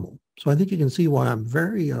different animal. So I think you can see why I'm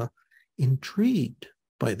very intrigued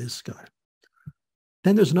by this guy.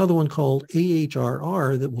 Then there's another one called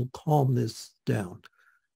AHRR that will calm this down.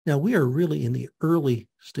 Now, we are really in the early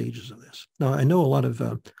stages of this. Now, I know a lot of,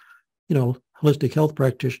 holistic health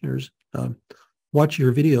practitioners watch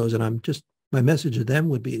your videos, and my message to them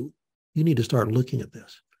would be, you need to start looking at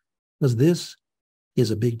this because this is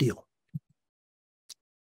a big deal.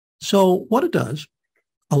 So what it does,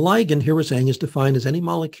 a ligand, here we're saying, is defined as any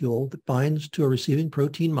molecule that binds to a receiving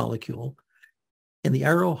protein molecule, and the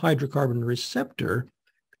Aryl hydrocarbon receptor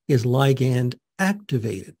is ligand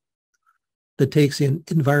activated. That takes in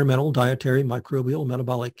environmental, dietary, microbial,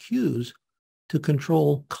 metabolic cues to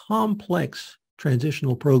control complex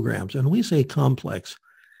transitional programs. And when we say complex,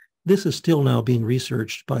 this is still now being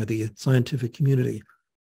researched by the scientific community.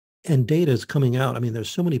 And data is coming out. I mean,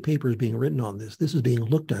 there's so many papers being written on this. This is being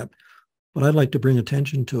looked at. But I'd like to bring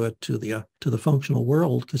attention to it, to the functional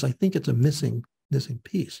world, because I think it's a missing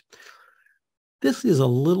piece. This is a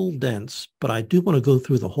little dense, but I do want to go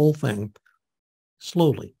through the whole thing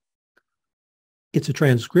slowly. It's a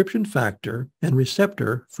transcription factor and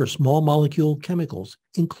receptor for small molecule chemicals,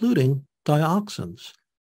 including dioxins,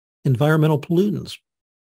 environmental pollutants.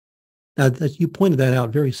 Now, that you pointed that out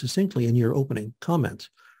very succinctly in your opening comments.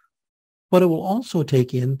 But it will also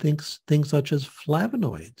take in things such as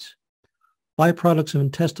flavonoids, byproducts of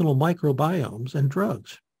intestinal microbiomes, and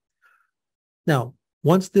drugs. Now,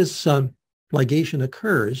 once this ligation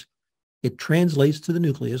occurs, it translates to the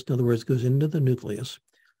nucleus. In other words, goes into the nucleus.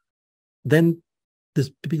 Then this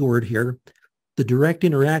big word here, the direct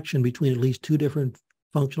interaction between at least two different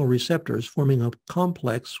functional receptors forming a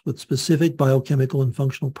complex with specific biochemical and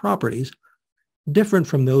functional properties different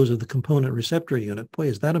from those of the component receptor unit. Boy,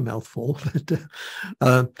 is that a mouthful.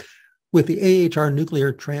 With the AHR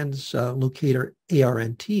nuclear translocator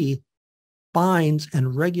ARNT binds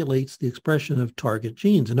and regulates the expression of target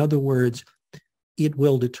genes. In other words, it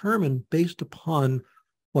will determine based upon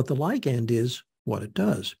what the ligand is, what it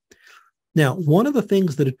does. Now, one of the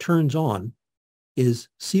things that it turns on is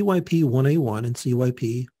CYP1A1 and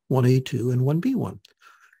CYP1A2 and 1B1.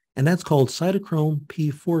 And that's called cytochrome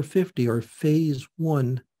P450 or phase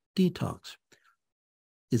 1 detox.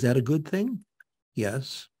 Is that a good thing?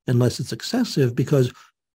 Yes, unless it's excessive, because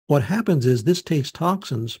what happens is this takes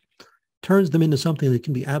toxins, turns them into something that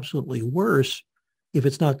can be absolutely worse if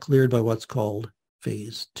it's not cleared by what's called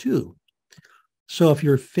phase 2. So if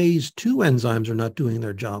your phase 2 enzymes are not doing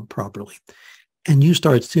their job properly, and you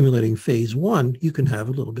start stimulating phase 1, you can have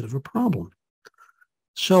a little bit of a problem.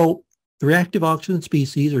 So the reactive oxygen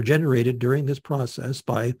species are generated during this process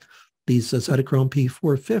by these cytochrome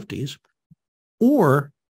P450s,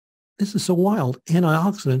 or, this is so wild,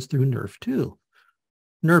 antioxidants through NRF2.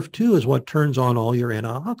 NRF2 is what turns on all your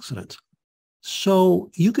antioxidants.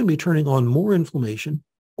 So you can be turning on more inflammation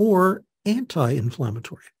or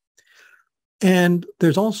anti-inflammatory. And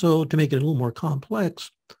there's also, to make it a little more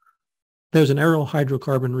complex, there's an Aryl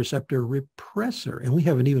hydrocarbon receptor repressor, and we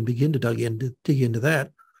haven't even begun to dig into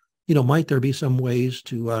that. You know, might there be some ways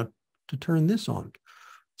to turn this on?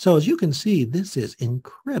 So as you can see, this is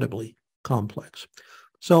incredibly complex.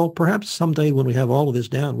 So perhaps someday when we have all of this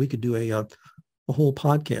down, we could do a whole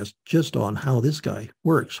podcast just on how this guy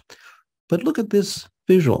works. But look at this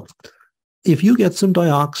visual. If you get some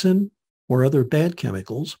dioxin or other bad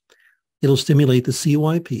chemicals, it'll stimulate the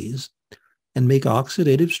CYPs and make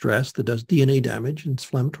oxidative stress that does DNA damage and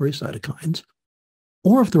inflammatory cytokines.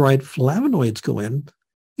 Or if the right flavonoids go in,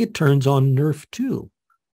 it turns on NRF2,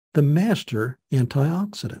 the master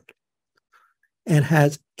antioxidant, and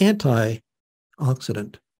has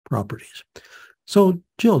antioxidant properties. So,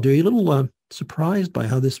 Jill, are you a little surprised by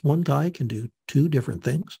how this one guy can do two different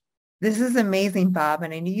things? This is amazing, Bob.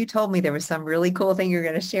 And I knew you told me there was some really cool thing you're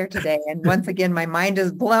going to share today. And once again, my mind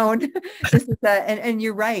is blown. This is and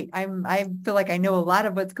you're right. I feel like I know a lot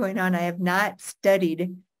of what's going on. I have not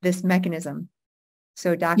studied this mechanism.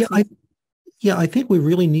 So, Doc. Yeah, I think we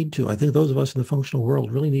really need to. I think those of us in the functional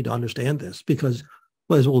world really need to understand this because,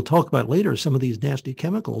 well, as we'll talk about later, some of these nasty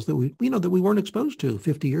chemicals that we weren't exposed to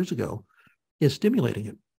 50 years ago is stimulating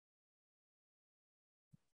it.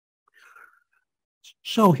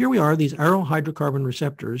 So here we are, these Aryl hydrocarbon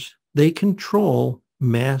receptors, they control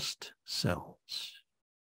mast cells.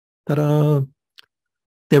 Ta-da!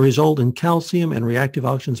 They result in calcium and reactive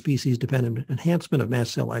oxygen species-dependent enhancement of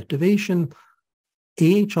mast cell activation.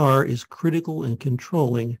 AHR is critical in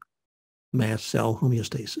controlling mast cell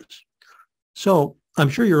homeostasis. So I'm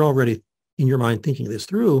sure you're already in your mind thinking this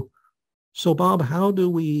through. So Bob, how do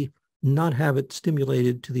we not have it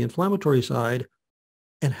stimulated to the inflammatory side?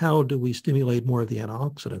 And how do we stimulate more of the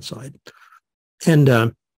antioxidant side?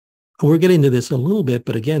 And we're getting to this a little bit,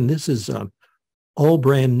 but again, this is all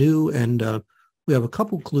brand new, and we have a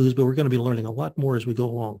couple clues, but we're going to be learning a lot more as we go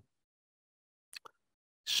along.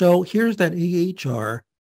 So here's that AHR,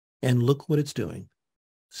 and look what it's doing.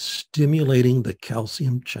 Stimulating the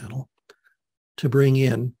calcium channel to bring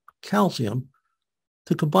in calcium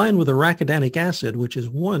to combine with arachidonic acid, which is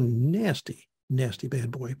one nasty, nasty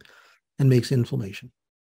bad boy, and makes inflammation.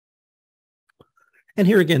 And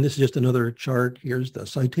here again, this is just another chart. Here's the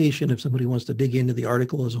citation if somebody wants to dig into the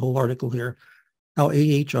article. There's a whole article here, how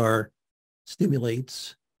AHR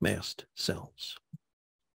stimulates mast cells.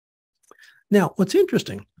 Now, what's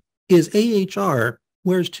interesting is AHR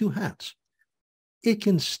wears two hats. It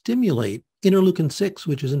can stimulate interleukin-6,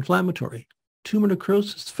 which is inflammatory, tumor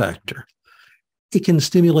necrosis factor. It can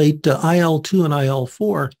stimulate IL-2 and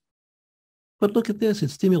IL-4. But look at this.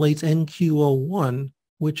 It stimulates NQO1,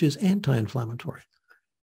 which is anti-inflammatory.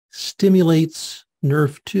 Stimulates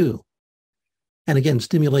NRF2, and again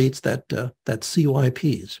stimulates that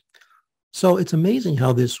CYPs. So it's amazing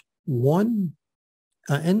how this one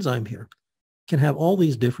enzyme here can have all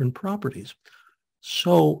these different properties.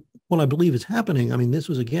 So what I believe is happening, I mean, this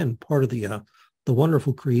was, again, part of the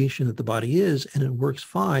wonderful creation that the body is, and it works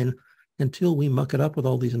fine until we muck it up with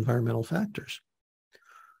all these environmental factors.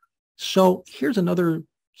 So here's another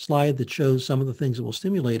slide that shows some of the things that will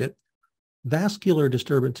stimulate it. Vascular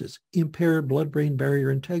disturbances, impaired blood-brain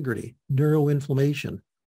barrier integrity, neuroinflammation,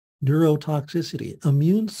 neurotoxicity,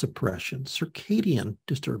 immune suppression, circadian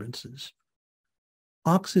disturbances,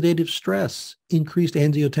 oxidative stress, increased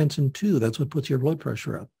angiotensin II, that's what puts your blood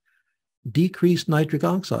pressure up, decreased nitric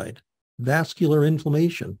oxide, vascular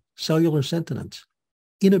inflammation, cellular sentinence,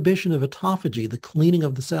 inhibition of autophagy, the cleaning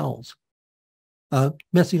of the cells,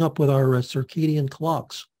 messing up with our circadian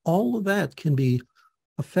clocks. All of that can be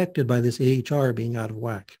affected by this AHR being out of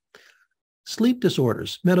whack. Sleep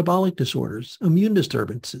disorders, metabolic disorders, immune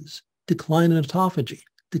disturbances, decline in autophagy,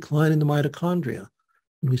 decline in the mitochondria.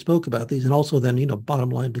 And we spoke about these, and also then,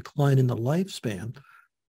 bottom line, decline in the lifespan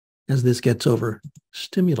as this gets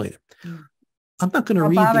overstimulated. I'm not going to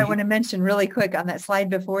read Bob, I want to mention really quick on that slide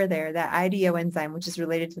before there, that IDO enzyme, which is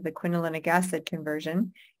related to the quinolinic acid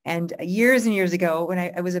conversion. And years and years ago, when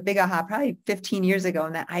I was a big aha, probably 15 years ago,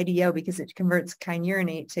 on that IDO, because it converts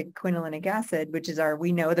kynurenate to quinolinic acid, which is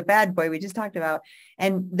the bad boy we just talked about.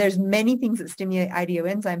 And there's many things that stimulate IDO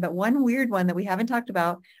enzyme, but one weird one that we haven't talked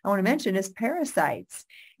about, I want to mention, is parasites.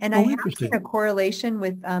 And I have seen a correlation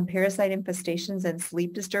with parasite infestations and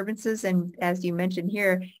sleep disturbances. And as you mentioned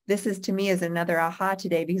here, this is, to me, is another aha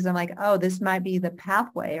today, because I'm like, oh, this might be the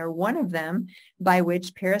pathway, or one of them, by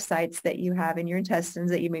which parasites that you have in your intestines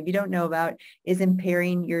that you maybe don't know about is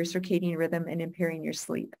impairing your circadian rhythm and impairing your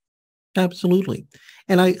sleep. Absolutely.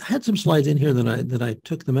 And I had some slides in here that I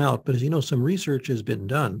took them out, but as you know, some research has been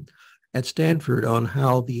done at Stanford on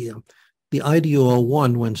how the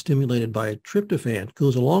IDO1, when stimulated by tryptophan,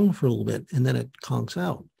 goes along for a little bit and then it conks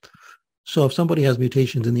out. So if somebody has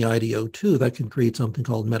mutations in the IDO2, that can create something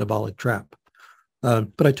called metabolic trap.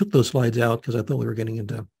 But I took those slides out because I thought we were getting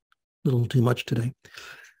into a little too much today.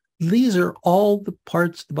 These are all the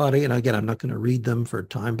parts of the body, and again, I'm not going to read them for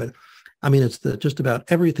time, but I mean, it's just about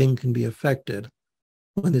everything can be affected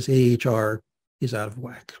when this AHR is out of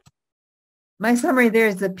whack. My summary there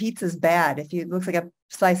is the pizza's bad. If it looks like a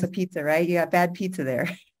slice of pizza, right? You got bad pizza there.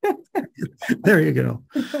 There you go.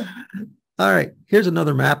 All right. Here's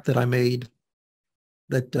another map that I made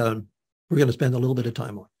that we're going to spend a little bit of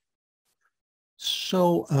time on.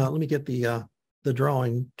 So let me get the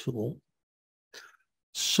drawing tool.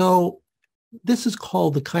 So this is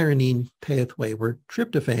called the kynurenine pathway, where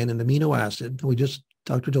tryptophan, an amino acid,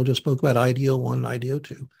 Dr. Jill just spoke about IDO1 and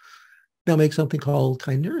IDO2, now make something called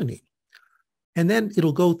kynurenine. And then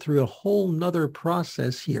it'll go through a whole nother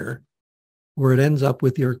process here where it ends up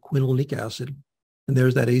with your quinolinic acid, and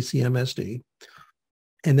there's that ACMSD,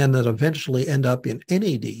 and then that eventually end up in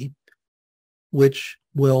NAD, which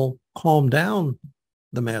will calm down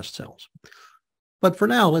the mast cells. But for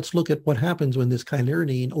now, let's look at what happens when this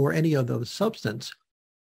kynurenine or any other substance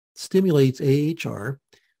stimulates AHR,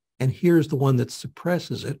 and here's the one that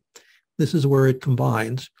suppresses it. This is where it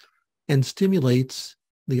combines and stimulates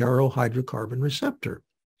the Aryl hydrocarbon receptor.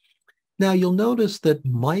 Now you'll notice that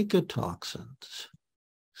mycotoxins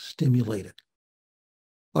stimulate it.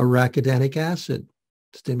 Arachidonic acid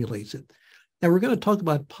stimulates it. Now we're going to talk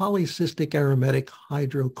about polycystic aromatic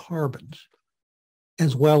hydrocarbons,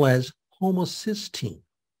 as well as homocysteine,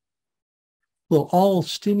 will all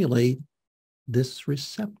stimulate this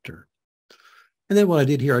receptor. And then what I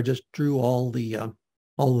did here, I just drew all the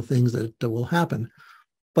things that will happen.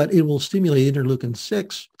 But it will stimulate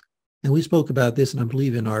interleukin-6, and we spoke about this, and I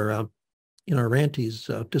believe in our Ranty's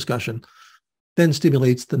discussion. Then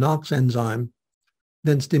stimulates the NOx enzyme,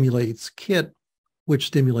 then stimulates KIT, which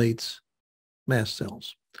stimulates mast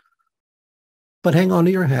cells. But hang on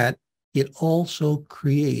to your hat, it also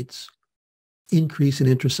creates increase in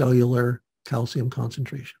intracellular calcium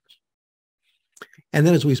concentrations. And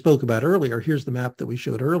then, as we spoke about earlier, here's the map that we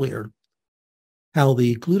showed earlier, how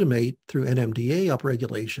the glutamate through NMDA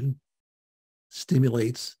upregulation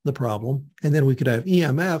stimulates the problem. And then we could have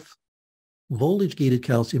EMF, voltage-gated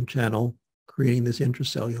calcium channel, creating this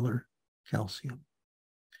intracellular calcium.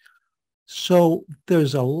 So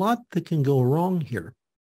there's a lot that can go wrong here.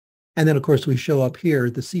 And then, of course, we show up here,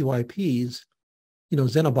 the CYPs,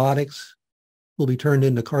 xenobiotics will be turned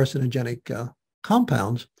into carcinogenic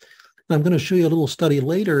compounds. And I'm going to show you a little study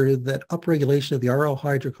later that upregulation of the Aryl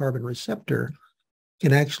hydrocarbon receptor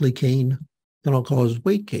can actually cause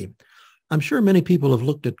weight gain. I'm sure many people have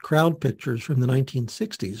looked at crowd pictures from the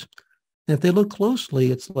 1960s. And if they look closely,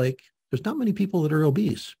 it's like there's not many people that are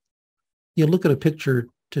obese. You look at a picture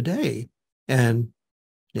today and,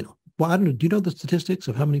 well, I don't know. Do you know the statistics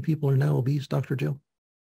of how many people are now obese, Dr. Jill?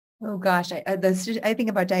 Oh gosh, I think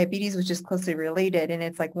about diabetes, which is closely related, and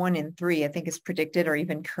it's like 1 in 3, I think, is predicted or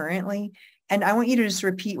even currently. And I want you to just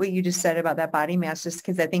repeat what you just said about that body mass, just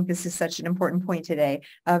because I think this is such an important point today.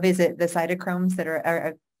 Is it the cytochromes that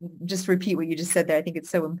are just repeat what you just said there? I think it's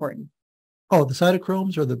so important. Oh, the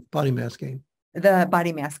cytochromes or the body mass gain? The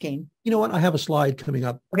body mass gain. You know what? I have a slide coming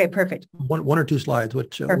up. Okay, perfect. One or two slides,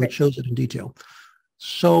 which shows it in detail.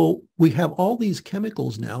 So we have all these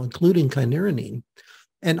chemicals now, including kynurenine.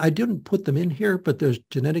 And I didn't put them in here, but there's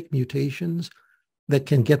genetic mutations that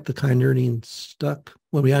can get the kynurenine stuck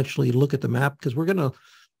when we actually look at the map, because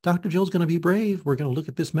Dr. Jill's going to be brave. We're going to look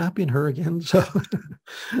at this map in her again. So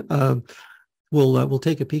we'll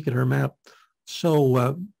take a peek at her map.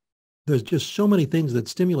 So there's just so many things that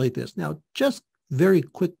stimulate this. Now, just very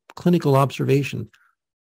quick clinical observation.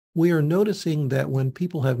 We are noticing that when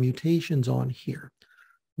people have mutations on here,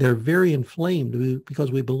 they're very inflamed because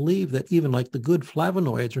we believe that even like the good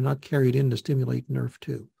flavonoids are not carried in to stimulate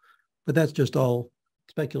NRF2. But that's just all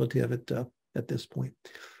speculative at this point.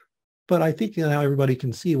 But I think now everybody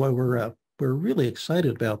can see why we're really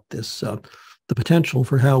excited about this, the potential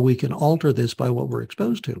for how we can alter this by what we're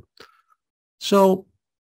exposed to. So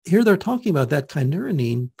here they're talking about that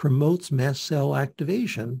kynurenine promotes mast cell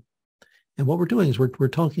activation. And what we're doing is we're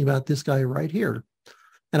talking about this guy right here.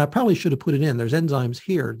 And I probably should have put it in. There's enzymes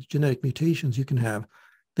here, genetic mutations you can have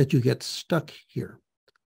that you get stuck here.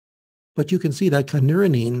 But you can see that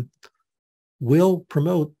kynurenine will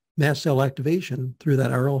promote mast cell activation through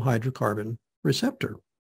that aryl hydrocarbon receptor.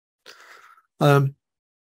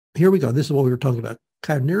 Here we go. This is what we were talking about.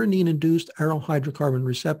 Kynurenine-induced aryl hydrocarbon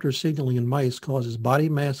receptor signaling in mice causes body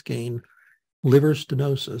mass gain, liver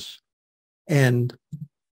stenosis, and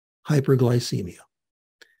hyperglycemia.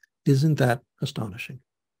 Isn't that astonishing?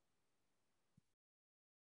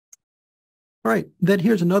 All right, then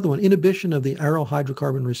here's another one. Inhibition of the aryl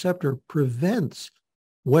hydrocarbon receptor prevents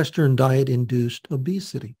Western diet-induced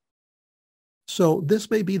obesity. So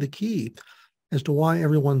this may be the key as to why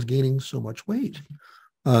everyone's gaining so much weight.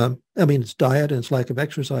 I mean, it's diet and it's lack of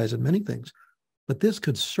exercise and many things, but this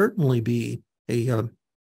could certainly be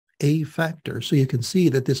a factor. So you can see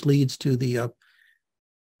that this leads to the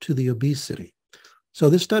obesity. So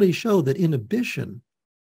this study showed that inhibition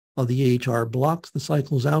of the AHR blocks the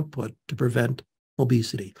cycle's output to prevent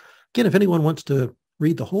obesity. Again, if anyone wants to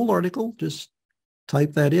read the whole article, just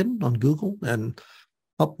type that in on Google and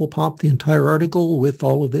up will pop the entire article with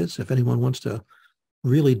all of this if anyone wants to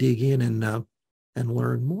really dig in and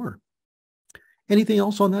learn more. Anything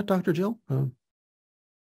else on that, Dr. Jill?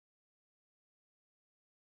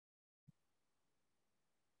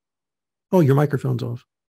 Oh, your microphone's off.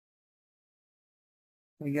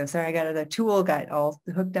 There we go. Sorry, I got the tool got all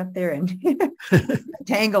hooked up there and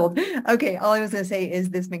tangled. Okay, all I was going to say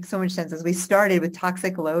is this makes so much sense. As we started with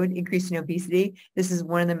toxic load increasing obesity, this is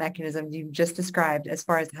one of the mechanisms you just described as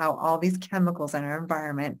far as how all these chemicals in our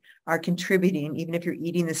environment are contributing, even if you're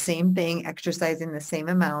eating the same thing, exercising the same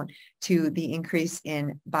amount, to the increase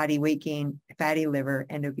in body weight gain, fatty liver,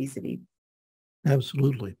 and obesity.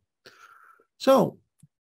 Absolutely. So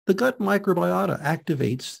the gut microbiota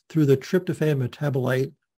activates through the tryptophan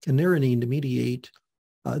metabolite kynurenine to mediate.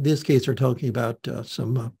 In this case, they're talking about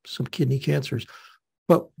some kidney cancers.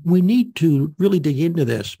 But we need to really dig into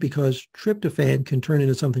this because tryptophan can turn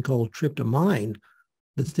into something called tryptamine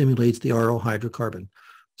that stimulates the aryl hydrocarbon.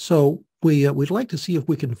 So we'd like to see if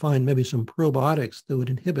we can find maybe some probiotics that would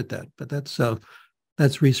inhibit that. But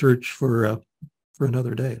that's research for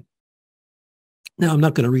another day. Now, I'm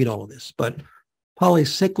not going to read all of this, but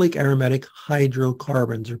polycyclic aromatic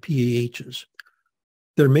hydrocarbons, or PAHs.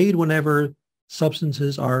 They're made whenever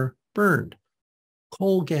substances are burned.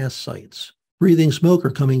 Coal gas sites, breathing smoke,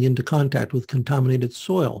 or coming into contact with contaminated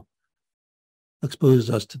soil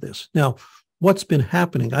exposes us to this. Now, what's been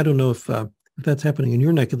happening, I don't know if that's happening in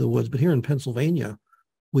your neck of the woods, but here in Pennsylvania,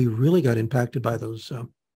 we really got impacted by those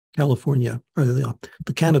California, or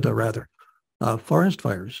the Canada rather, forest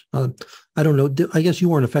fires. I don't know. I guess you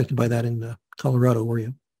weren't affected by that in Colorado, were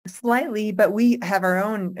you? Slightly, but we have our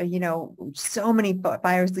own, so many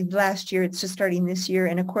fires last year. It's just starting this year.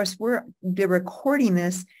 And of course, we're recording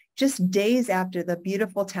this just days after the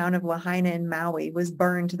beautiful town of Lahaina in Maui was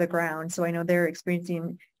burned to the ground. So I know they're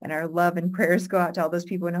experiencing, and our love and prayers go out to all those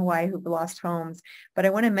people in Hawaii who've lost homes. But I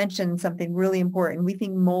want to mention something really important. We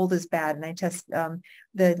think mold is bad, and I test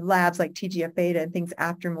the labs like TGF-beta and things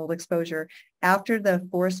after mold exposure. After the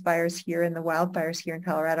forest fires here and the wildfires here in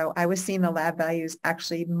Colorado, I was seeing the lab values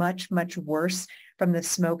actually much, much worse from the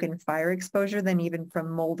smoke and fire exposure than even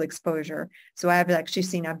from mold exposure. So I have actually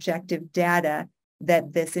seen objective data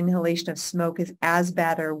that this inhalation of smoke is as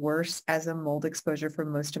bad or worse as a mold exposure for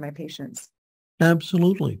most of my patients.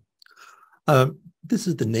 Absolutely. This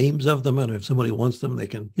is the names of them, and if somebody wants them, they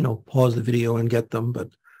can, pause the video and get them, but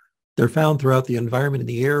they're found throughout the environment in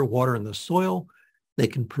the air, water, and the soil. They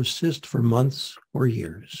can persist for months or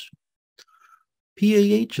years.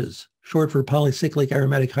 PAHs, short for polycyclic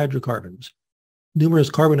aromatic hydrocarbons. Numerous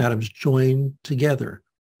carbon atoms join together.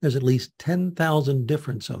 There's at least 10,000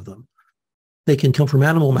 different of them. They can come from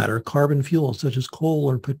animal matter, carbon fuels such as coal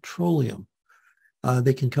or petroleum.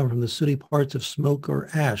 They can come from the sooty parts of smoke or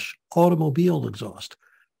ash, automobile exhaust,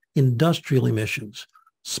 industrial emissions,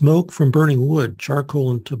 smoke from burning wood,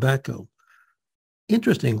 charcoal, and tobacco.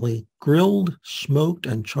 Interestingly, grilled, smoked,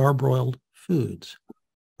 and charbroiled foods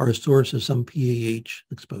are a source of some PAH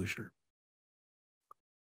exposure.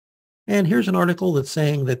 And here's an article that's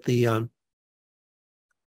saying that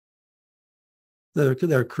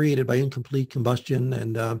they're created by incomplete combustion,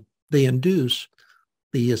 and they induce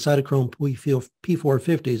the cytochrome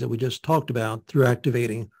P450s that we just talked about through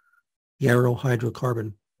activating the Aryl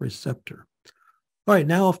hydrocarbon receptor. All right,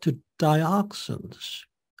 now off to dioxins.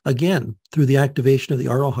 Again, through the activation of the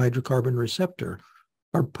Aryl hydrocarbon receptor,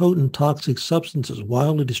 are potent toxic substances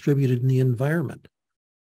widely distributed in the environment.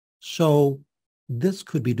 So this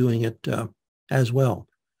could be doing it as well.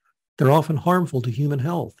 They're often harmful to human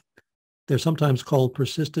health. They're sometimes called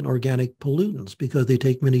persistent organic pollutants because they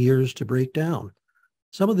take many years to break down.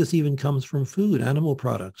 Some of this even comes from food, animal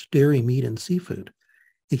products, dairy, meat, and seafood.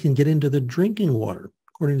 It can get into the drinking water.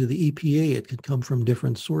 According to the EPA, it could come from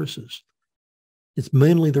different sources. It's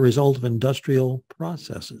mainly the result of industrial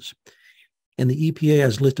processes. And the EPA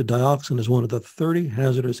has listed dioxin as one of the 30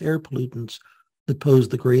 hazardous air pollutants that pose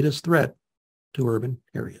the greatest threat to urban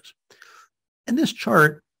areas. And this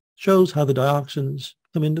chart shows how the dioxins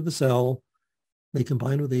come into the cell. They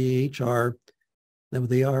combine with AHR, then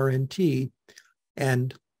with ARNT,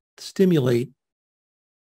 and stimulate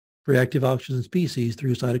reactive oxygen species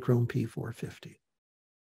through cytochrome P450.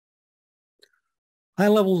 High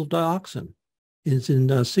levels of dioxin is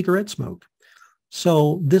in cigarette smoke.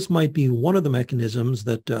 So this might be one of the mechanisms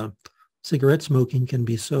that cigarette smoking can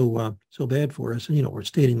be so bad for us. And, we're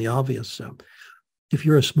stating the obvious. So if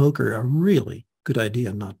you're a smoker, a really good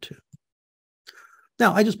idea not to.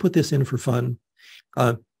 Now, I just put this in for fun.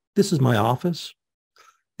 This is my office.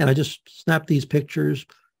 And I just snapped these pictures.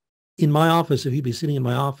 In my office, if you'd be sitting in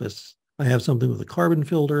my office, I have something with a carbon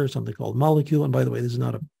filter, something called Molecule. And by the way, this is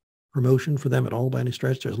not a promotion for them at all by any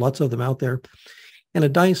stretch. There's lots of them out there. And a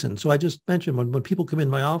Dyson. So I just mentioned when people come in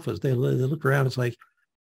my office, they look around. It's like,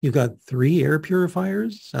 you've got 3 air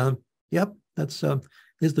purifiers. Yep, this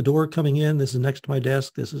is the door coming in. This is next to my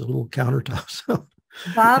desk. This is a little countertop. So,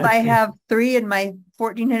 Bob, I have 3 in my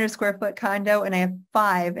 1,400 square foot condo, and I have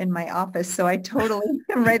 5 in my office. So I totally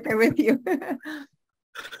am right there with you.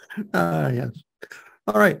 Yes.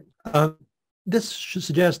 All right. This should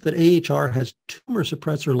suggest that AHR has tumor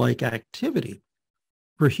suppressor-like activity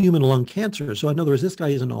for human lung cancer. So in other words, this guy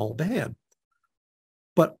isn't all bad.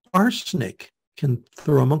 But arsenic can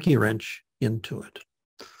throw a monkey wrench into it.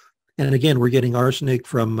 And again, we're getting arsenic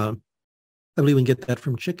from, I believe we can get that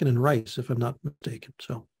from chicken and rice, if I'm not mistaken.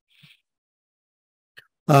 So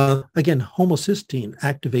again, homocysteine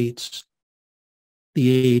activates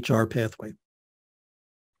the AHR pathway.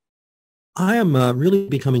 I am really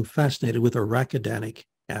becoming fascinated with arachidonic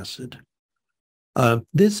acid.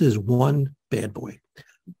 This is one bad boy.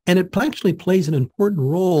 And it actually plays an important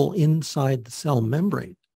role inside the cell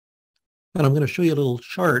membrane. And I'm going to show you a little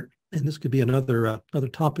chart, and this could be another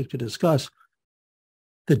topic to discuss.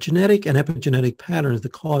 The genetic and epigenetic patterns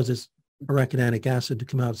that cause this arachidonic acid to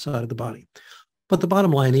come outside of the body. But the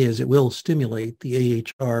bottom line is it will stimulate the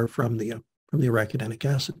AHR from the arachidonic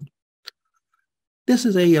acid. This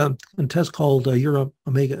is a test called it's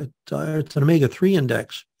an omega-3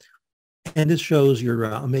 index. And this shows your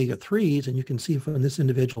omega-3s, and you can see from this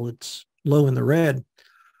individual, it's low in the red.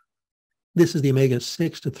 This is the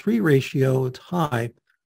omega-6 to 3 ratio, it's high.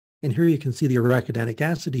 And here you can see the arachidonic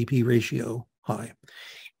acid EP ratio high.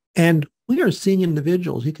 And we are seeing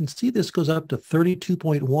individuals, you can see this goes up to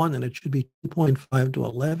 32.1, and it should be 2.5 to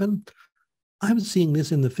 11. I'm seeing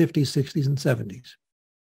this in the 50s, 60s, and 70s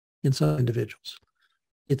in some individuals.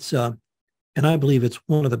 It's, and I believe it's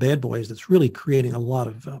one of the bad boys that's really creating a lot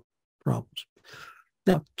of problems.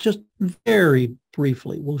 Now, just very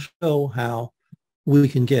briefly, we'll show how we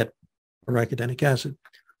can get arachidonic acid.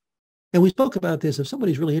 And we spoke about this. If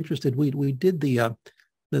somebody's really interested, we did the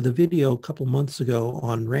video a couple months ago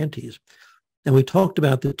on Rantes, and we talked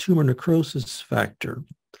about the tumor necrosis factor.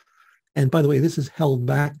 And by the way, this is held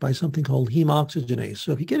back by something called heme oxygenase.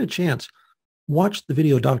 So if you get a chance, watch the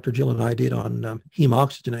video Dr. Jill and I did on heme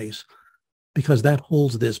oxygenase, because that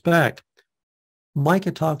holds this back.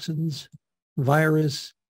 Mycotoxins,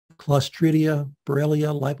 virus, Clostridia,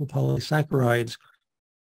 Borrelia, lipopolysaccharides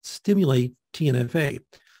stimulate TNFA.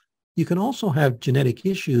 You can also have genetic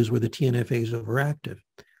issues where the TNFA is overactive.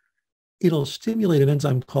 It'll stimulate an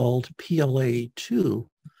enzyme called PLA2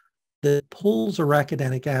 that pulls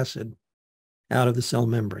arachidonic acid out of the cell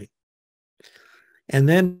membrane. And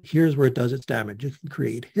then here's where it does its damage. It can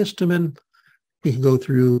create histamine. It can go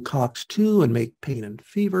through COX-2 and make pain and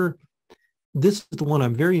fever. This is the one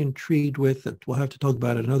I'm very intrigued with that we'll have to talk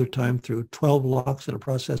about at another time, through 12 locks in a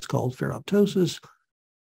process called ferroptosis,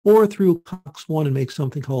 or through COX-1 and make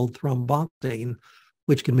something called thromboxane,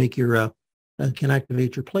 which can make your can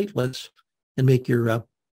activate your platelets and make your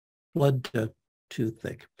blood too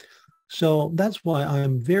thick. So that's why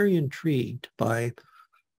I'm very intrigued by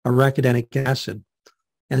arachidonic acid.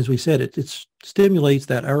 And as we said, it stimulates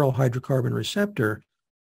that Aryl hydrocarbon receptor,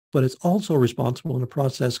 but it's also responsible in a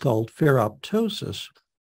process called ferroptosis,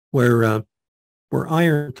 where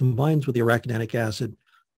iron combines with the arachidonic acid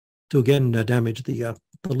to again damage the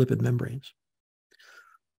lipid membranes.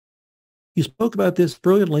 You spoke about this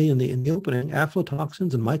brilliantly in the opening.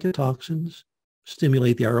 Aflatoxins and mycotoxins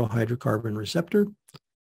stimulate the Aryl hydrocarbon receptor.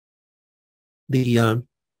 The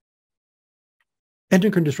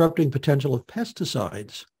endocrine disrupting potential of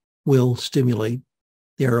pesticides will stimulate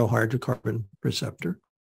the Aryl hydrocarbon receptor.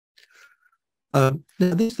 Now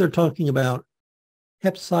this they're talking about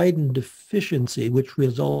hepcidin deficiency, which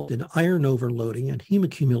results in iron overloading and heme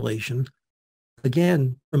accumulation,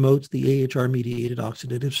 again promotes the AHR-mediated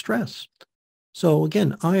oxidative stress. So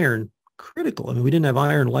again, iron, critical. I mean, we didn't have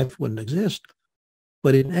iron, life wouldn't exist,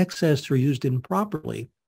 but in excess or used improperly,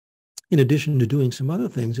 in addition to doing some other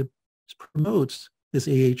things, it promotes this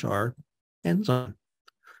AHR enzyme.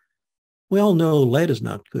 We all know lead is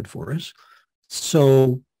not good for us.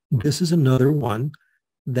 So this is another one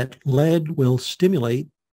that lead will stimulate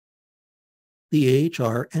the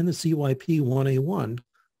AHR and the CYP1A1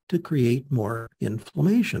 to create more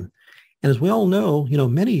inflammation. And as we all know,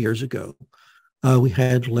 many years ago, we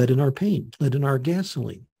had lead in our paint, lead in our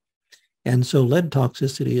gasoline. And so lead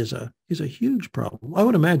toxicity is a huge problem. I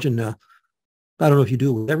would imagine, I don't know if you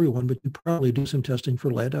do it with everyone, but you probably do some testing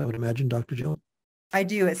for lead, I would imagine, Dr. Jill. I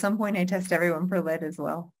do. At some point, I test everyone for lead as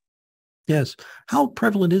well. Yes. How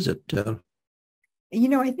prevalent is it?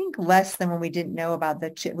 I think less than when we didn't know about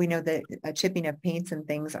the chip. We know that chipping of paints and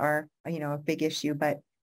things are, a big issue, but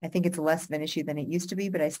I think it's less of an issue than it used to be,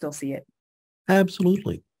 but I still see it.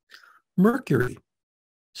 Absolutely. Mercury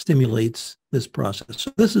stimulates this process.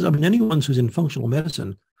 So this is, anyone who's in functional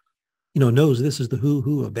medicine, knows this is the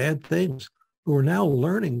who of bad things. But we're now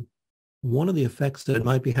learning one of the effects that it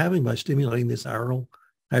might be having by stimulating this Aryl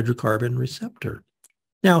hydrocarbon receptor.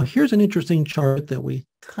 Now, here's an interesting chart that we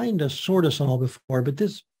kind of sort of saw before, but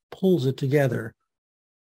this pulls it together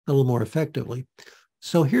a little more effectively.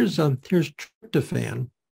 So here's tryptophan,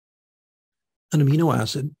 an amino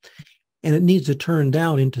acid, and it needs to turn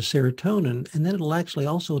down into serotonin, and then it'll actually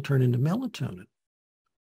also turn into melatonin,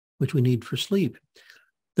 which we need for sleep.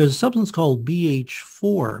 There's a substance called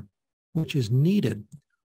BH4, which is needed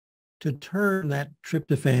to turn that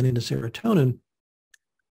tryptophan into serotonin.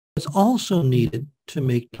 It's also needed to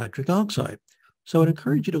make nitric oxide. So I'd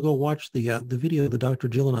encourage you to go watch the video that Dr.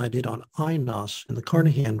 Jill and I did on iNOS and the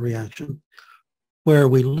Carnahan reaction, where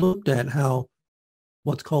we looked at how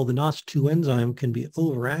what's called the NOS2 enzyme can be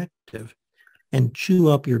overactive and chew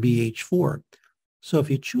up your BH4. So if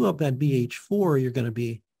you chew up that BH4, you're going to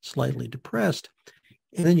be slightly depressed,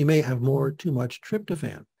 and then you may have too much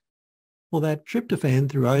tryptophan. Well, that tryptophan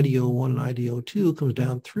through IDO1 and IDO2 comes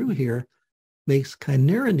down through here, makes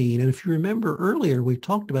kynurenine. And if you remember earlier, we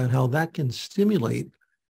talked about how that can stimulate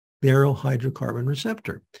the Aryl hydrocarbon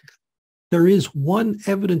receptor. There is one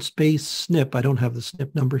evidence-based SNP, I don't have the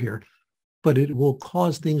SNP number here, but it will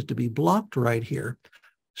cause things to be blocked right here.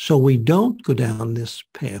 So we don't go down this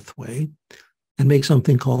pathway and make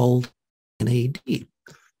something called NAD. And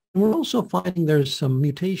we're also finding there's some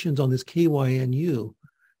mutations on this KYNU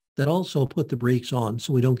that also put the brakes on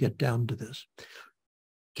so we don't get down to this.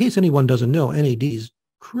 In case anyone doesn't know, NAD is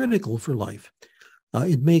critical for life.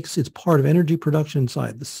 It's part of energy production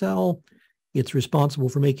inside the cell. It's responsible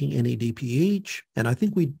for making NADPH. And I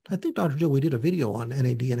think Dr. Jill, we did a video on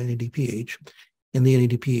NAD and NADPH in the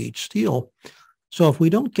NADPH steal. So if we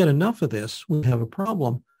don't get enough of this, we have a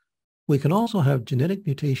problem. We can also have genetic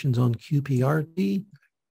mutations on QPRT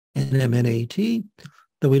and MNAT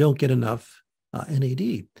that we don't get enough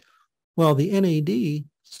NAD. Well, the NAD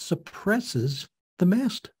suppresses the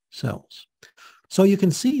mast cells. So you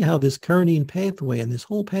can see how this Carnahan pathway and this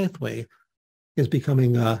whole pathway is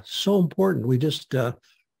becoming so important. We just, I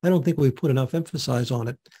don't think we put enough emphasis on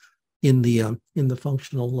it in the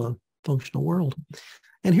functional world.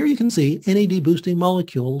 And here you can see NAD boosting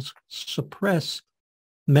molecules suppress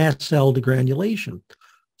mast cell degranulation.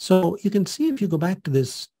 So you can see if you go back to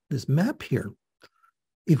this map here,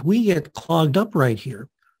 if we get clogged up right here,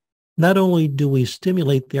 not only do we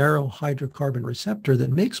stimulate the Aryl hydrocarbon receptor that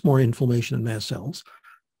makes more inflammation in mast cells,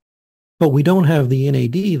 but we don't have the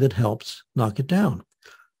NAD that helps knock it down.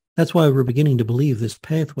 That's why we're beginning to believe this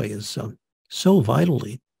pathway is so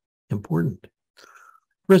vitally important.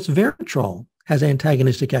 Resveratrol has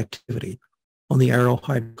antagonistic activity on the Aryl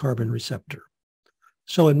hydrocarbon receptor.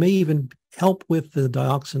 So it may even help with the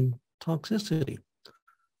dioxin toxicity.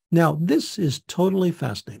 Now, this is totally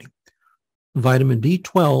fascinating. Vitamin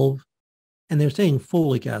B12, and they're saying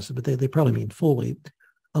folic acid, but they probably mean folate,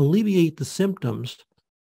 alleviate the symptoms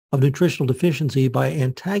of nutritional deficiency by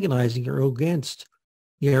antagonizing or against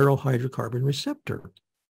the Aryl hydrocarbon receptor.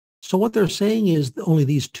 So what they're saying is that only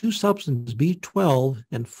these two substances, B12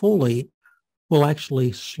 and folate, will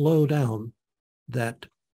actually slow down that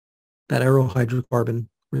Aryl hydrocarbon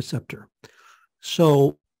receptor.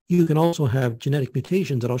 So you can also have genetic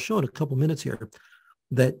mutations that I'll show in a couple minutes here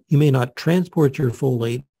that you may not transport your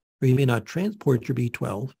folate or you may not transport your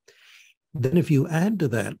B12. Then if you add to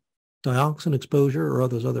that dioxin exposure or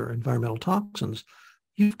those other environmental toxins,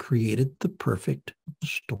 you've created the perfect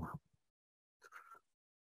storm.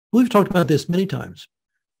 We've talked about this many times.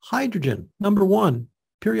 Hydrogen, number one,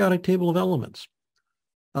 periodic table of elements.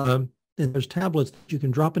 And there's tablets that you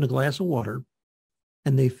can drop in a glass of water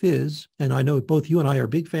and they fizz. And I know both you and I are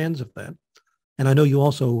big fans of that. And I know you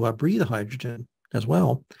also breathe hydrogen as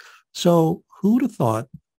well. So who'd have thought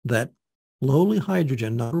that lowly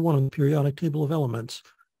hydrogen, number one on the periodic table of elements,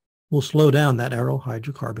 will slow down that Aryl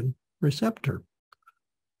hydrocarbon receptor?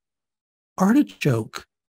 Artichoke,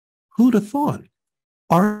 who'd have thought?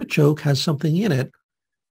 Artichoke has something in it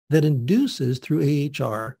that induces through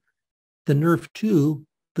AHR the NRF2,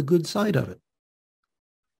 the good side of it.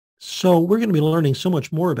 So we're going to be learning so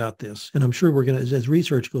much more about this, and I'm sure we're going to, as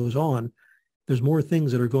research goes on, there's more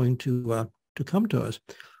things that are going to come to us.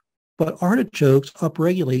 But artichokes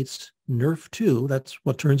upregulates NRF2. That's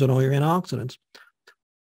what turns on all your antioxidants.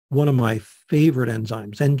 One of my favorite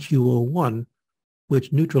enzymes, NQO1,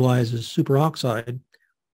 which neutralizes superoxide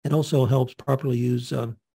and also helps properly use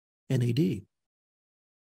NAD.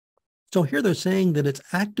 So here they're saying that it's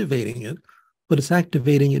activating it, but it's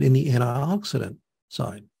activating it in the antioxidant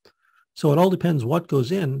side. So it all depends what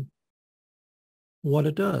goes in, what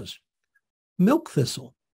it does. Milk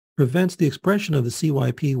thistle prevents the expression of the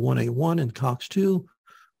CYP1A1 and COX2,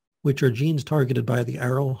 which are genes targeted by the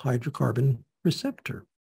Aryl hydrocarbon receptor.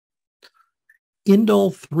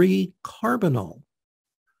 Indole 3 carbinol.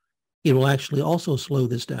 It will actually also slow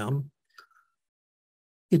this down.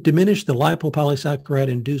 It diminished the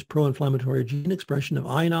lipopolysaccharide-induced pro-inflammatory gene expression of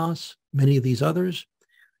INOS, many of these others,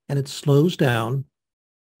 and it slows down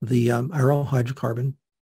the Aryl hydrocarbon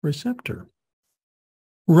receptor.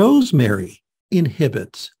 Rosemary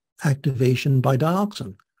inhibits activation by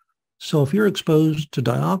dioxin. So if you're exposed to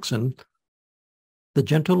dioxin, the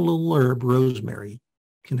gentle little herb rosemary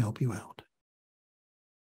can help you out.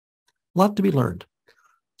 A lot to be learned.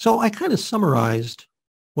 So I kind of summarized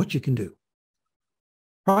what you can do.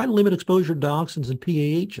 Try to limit exposure to dioxins and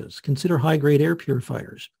PAHs. Consider high-grade air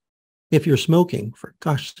purifiers. If you're smoking, for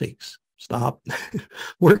gosh sakes, stop.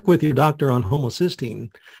 Work with your doctor on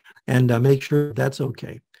homocysteine and make sure that's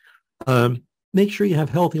okay. Make sure you have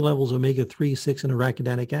healthy levels of omega-3, 6, and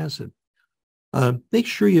arachidonic acid. Make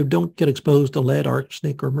sure you don't get exposed to lead,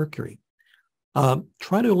 arsenic, or mercury.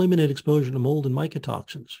 Try to eliminate exposure to mold and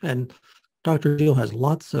mycotoxins. And Dr. Jill has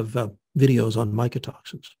lots of videos on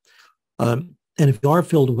mycotoxins. And if you are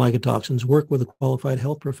filled with mycotoxins, work with a qualified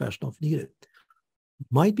health professional if needed.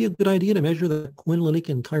 Might be a good idea to measure the quinolinic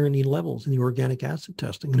and chironine levels in the organic acid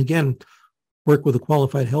testing. And again, work with a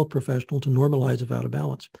qualified health professional to normalize if out of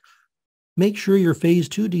balance. Make sure your phase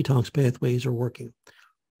 2 detox pathways are working.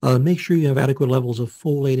 Make sure you have adequate levels of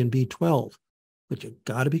folate and B12, but you've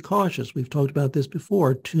got to be cautious. We've talked about this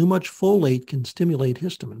before. Too much folate can stimulate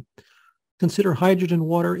histamine. Consider hydrogen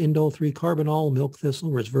water, indole 3 carbinol, milk thistle,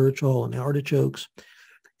 resveratrol, and artichokes.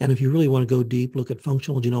 And if you really want to go deep, look at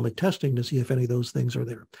functional genomic testing to see if any of those things are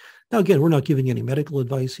there. Now, again, we're not giving any medical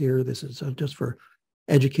advice here. This is just for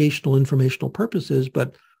educational, informational purposes.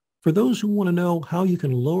 But for those who want to know how you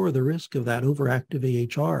can lower the risk of that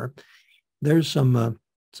overactive AHR, there's some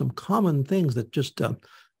common things that just,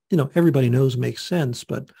 everybody knows make sense.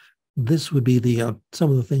 But this would be the some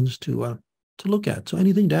of the things to look at. So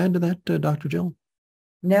anything to add to that, Dr. Jill?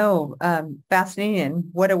 No, fascinating, and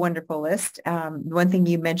what a wonderful list. One thing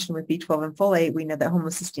you mentioned with B12 and folate, we know that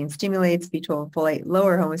homocysteine stimulates, B12 and folate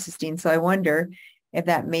lower homocysteine. So I wonder if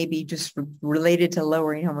that may be just related to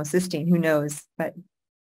lowering homocysteine. Who knows? But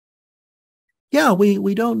yeah,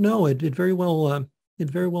 we don't know. It very well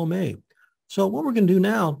may. So what we're going to do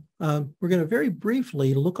now, we're going to very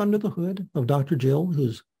briefly look under the hood of Dr. Jill,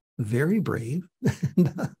 who's very brave.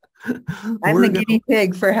 I'm the guinea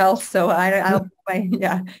pig for health, so I'll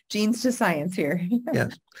genes to science here.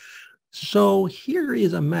 Yes. So here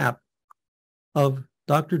is a map of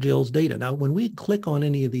Dr. Jill's data. Now, when we click on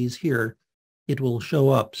any of these here, it will show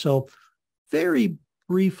up. So very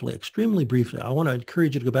briefly, extremely briefly, I want to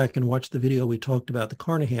encourage you to go back and watch the video we talked about the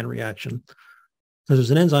Carnahan reaction, because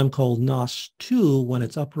there's an enzyme called NOS2, when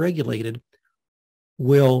it's upregulated,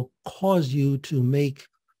 will cause you to make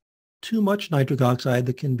too much nitric oxide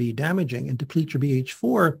that can be damaging and deplete your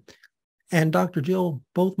BH4. And Dr. Jill,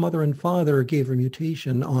 both mother and father, gave her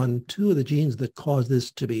mutation on 2 of the genes that cause this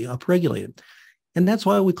to be upregulated. And that's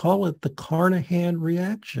why we call it the Carnahan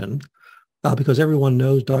reaction, because everyone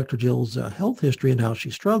knows Dr. Jill's health history and how she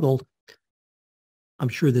struggled. I'm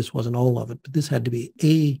sure this wasn't all of it, but this had to be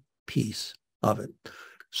a piece of it.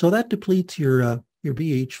 So that depletes your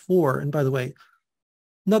BH4. And by the way,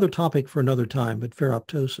 another topic for another time, but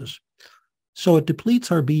ferroptosis. So it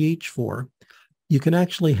depletes our BH4. You can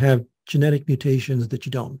actually have genetic mutations that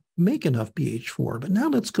you don't make enough BH4. But now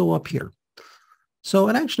let's go up here. So,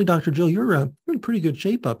 and actually, Dr. Jill, you're in pretty good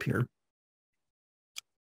shape up here.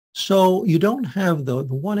 So you don't have the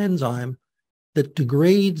one enzyme that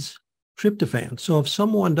degrades tryptophan. So if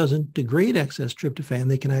someone doesn't degrade excess tryptophan,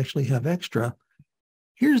 they can actually have extra.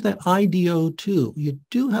 Here's that IDO2. You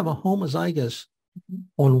do have a homozygous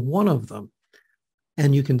on one of them.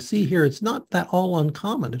 And you can see here, it's not that all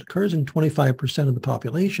uncommon. It occurs in 25% of the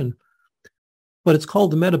population, but it's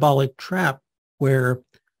called the metabolic trap, where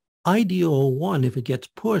IDO1, if it gets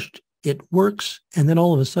pushed, it works, and then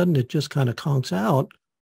all of a sudden it just kind of conks out,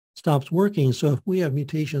 stops working. So if we have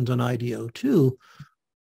mutations on IDO2,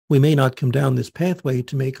 we may not come down this pathway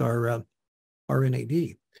to make our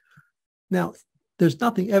NAD. Now, there's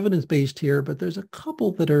nothing evidence-based here, but there's a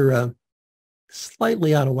couple that are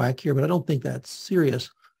slightly out of whack here, but I don't think that's serious.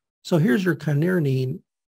 So here's your kynurenine,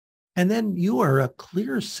 and then you are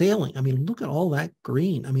clear sailing. I mean, look at all that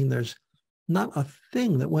green. I mean, there's not a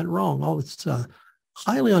thing that went wrong. It's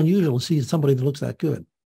highly unusual to see somebody that looks that good.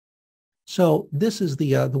 So this is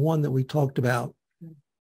the one that we talked about,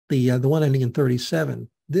 the one ending in 37.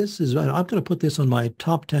 This is, I'm going to put this on my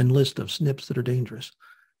top 10 list of SNPs that are dangerous,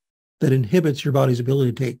 that inhibits your body's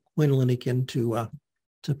ability to take quinolinic into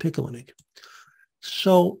to picolinic.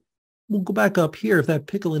 So we'll go back up here. If that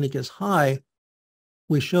picolinic is high,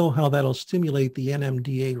 we show how that'll stimulate the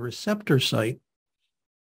NMDA receptor site.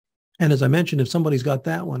 And as I mentioned, if somebody's got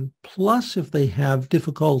that one, plus if they have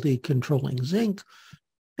difficulty controlling zinc,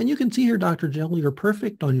 and you can see here, Dr. Jill, you're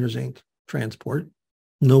perfect on your zinc transport.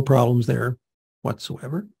 No problems there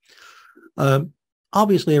whatsoever.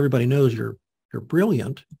 Obviously, everybody knows you're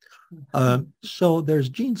brilliant. So there's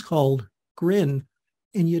genes called GRIN,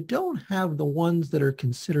 and you don't have the ones that are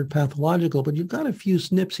considered pathological, but you've got a few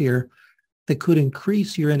SNPs here that could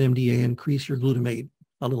increase your NMDA, increase your glutamate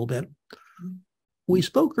a little bit. We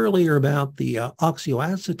spoke earlier about the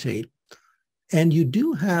oxaloacetate, and you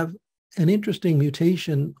do have an interesting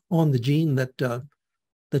mutation on the gene that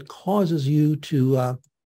that causes you to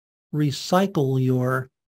recycle your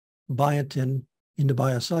biotin into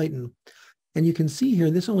biocytin. And you can see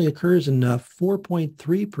here, this only occurs in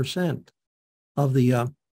 4.3% of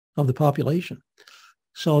the population.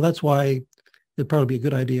 So that's why it'd probably be a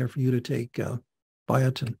good idea for you to take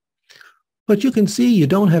biotin. But you can see you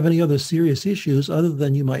don't have any other serious issues other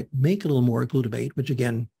than you might make a little more glutamate, which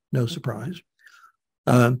again, no surprise,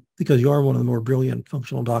 because you are one of the more brilliant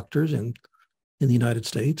functional doctors in the United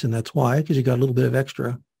States. And that's why, because you got a little bit of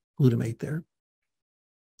extra glutamate there.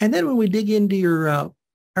 And then when we dig into your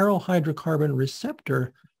aryl hydrocarbon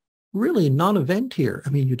receptor, really non-event here. I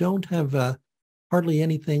mean, you don't have hardly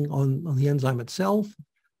anything on the enzyme itself,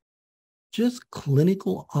 just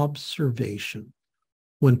clinical observation.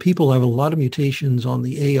 When people have a lot of mutations on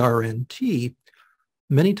the ARNT,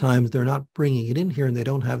 many times they're not bringing it in here and they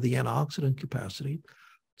don't have the antioxidant capacity.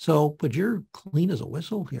 So, but you're clean as a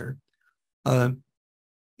whistle here.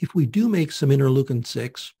 If we do make some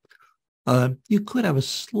interleukin-6, you could have a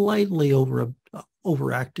slightly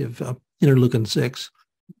overactive interleukin-6.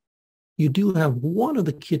 You do have one of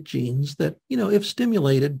the KIT genes that, you know, if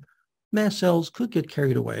stimulated, mast cells could get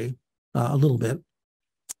carried away a little bit.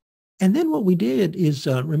 And then what we did is,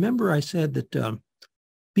 remember I said that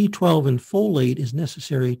B12 and folate is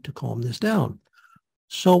necessary to calm this down.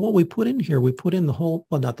 So what we put in here, we put in the whole,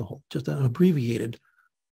 well, not the whole, just an abbreviated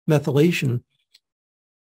methylation.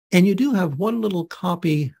 And you do have one little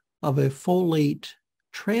copy of a folate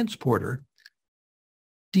transporter,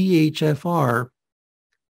 DHFR,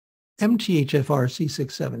 MTHFR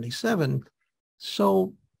C677.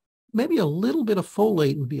 So maybe a little bit of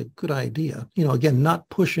folate would be a good idea. Again, not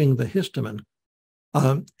pushing the histamine.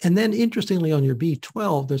 And then interestingly, on your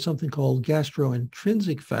B12, there's something called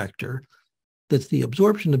gastrointrinsic factor. That's the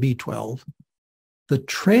absorption of B12, the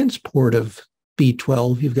transport of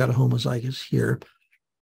B12, you've got a homozygous here,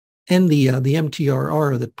 and the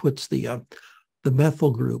MTRR that puts the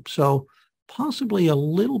methyl group. So possibly a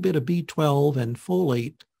little bit of B12 and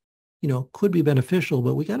folate, could be beneficial,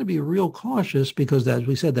 but we got to be real cautious because, as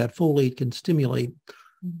we said, that folate can stimulate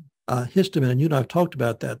histamine. And you and I have talked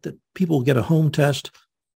about that people get a home test.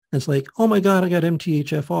 And it's like, oh my God, I got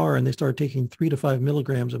MTHFR, and they start taking 3 to 5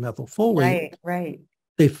 milligrams of methylfolate. Right.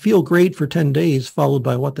 They feel great for 10 days, followed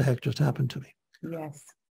by what the heck just happened to me. Yes.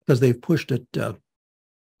 Because they've pushed it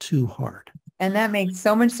too hard. And that makes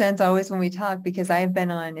so much sense always when we talk, because I've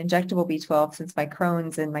been on injectable B12 since my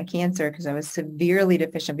Crohn's and my cancer, because I was severely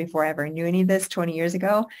deficient before I ever knew any of this 20 years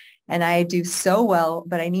ago. And I do so well,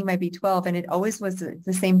 but I need my B12. And it always was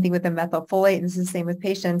the same thing with the methylfolate. And this is the same with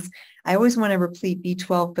patients. I always want to replete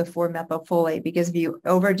B12 before methylfolate, because if you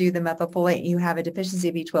overdo the methylfolate and you have a deficiency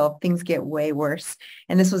of B12, things get way worse.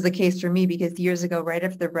 And this was the case for me, because years ago, right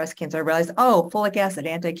after the breast cancer, I realized, folic acid,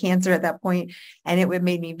 anti-cancer at that point. And it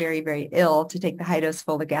made me very, very ill to take the high dose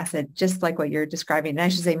folic acid, just like what you're describing. And I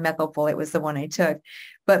should say methylfolate was the one I took.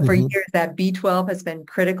 But for years, that B12 has been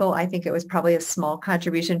critical. I think it was probably a small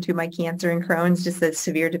contribution to my cancer and Crohn's, just a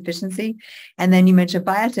severe deficiency. And then you mentioned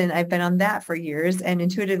biotin. I've been on that for years and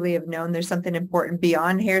intuitively have known there's something important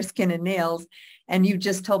beyond hair, skin, and nails. And you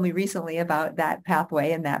just told me recently about that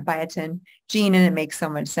pathway and that biotin gene, and it makes so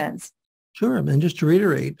much sense. Sure. And just to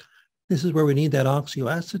reiterate, this is where we need that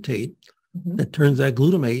oxaloacetate that turns that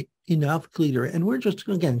glutamate into alpha-ketone. And we're just,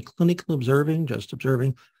 again, clinically observing, just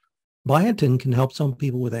observing. Biotin can help some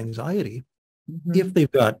people with anxiety if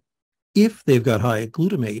they've got high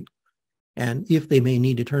glutamate, and if they may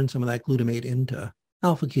need to turn some of that glutamate into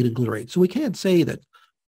alpha-ketoglutarate. So we can't say that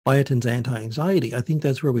biotin's anti-anxiety. I think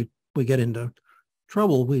that's where we get into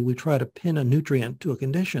trouble. We try to pin a nutrient to a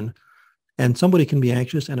condition, and somebody can be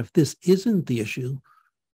anxious, and if this isn't the issue,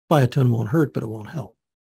 biotin won't hurt, but it won't help.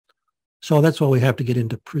 So that's why we have to get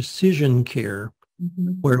into precision care,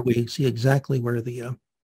 where we see exactly where the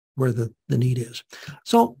need is.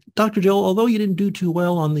 So, Dr. Jill, although you didn't do too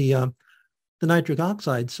well on the nitric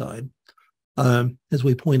oxide side, as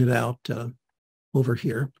we pointed out over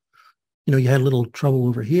here, you had a little trouble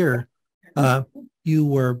over here. You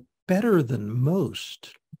were better than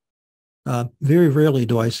most. Very rarely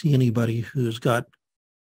do I see anybody who's got,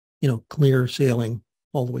 clear sailing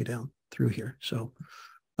all the way down through here. So,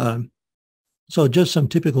 so just some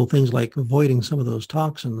typical things like avoiding some of those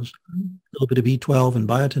toxins, a little bit of B12 and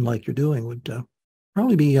biotin like you're doing would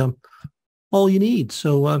probably be all you need.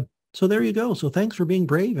 So so there you go. So thanks for being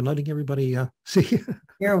brave and letting everybody see you.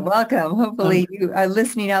 You're welcome. Hopefully you are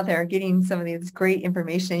listening out there, getting some of this great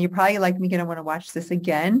information. You're probably like me, going to want to watch this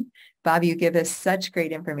again. Bob, you give us such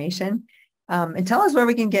great information. And tell us where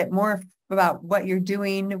we can get more about what you're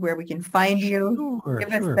doing, where we can find you. Sure,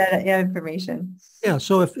 Give us that information. Yeah.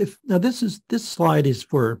 So if now this slide is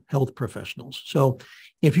for health professionals. So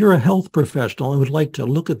if you're a health professional and would like to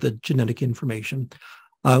look at the genetic information,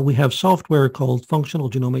 we have software called functional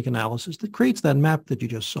genomic analysis that creates that map that you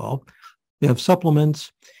just saw. We have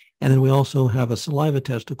supplements, and then we also have a saliva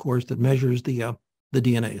test, of course, that measures the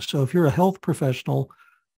DNA. So if you're a health professional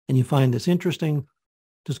and you find this interesting,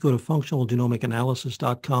 just go to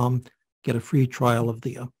functionalgenomicanalysis.com, get a free trial of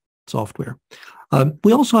the software.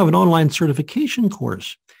 We also have an online certification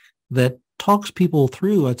course that talks people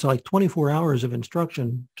through. It's like 24 hours of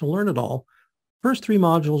instruction to learn it all. First 3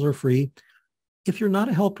 modules are free. If you're not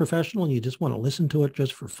a health professional and you just want to listen to it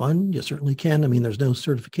just for fun, you certainly can. I mean, there's no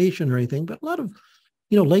certification or anything, but a lot of,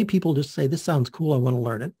 lay people just say, this sounds cool, I want to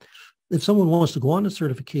learn it. If someone wants to go on a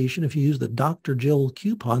certification, if you use the Dr. Jill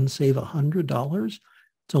coupon, save $100. It's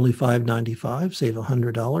only $5.95, save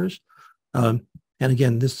 $100. And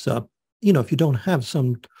again, this, if you don't have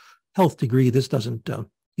some health degree, this doesn't,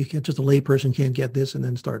 you can't, just a layperson can't get this and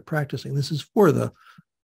then start practicing. This is for the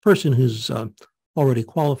person who's already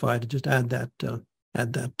qualified to just add that to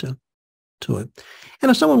it.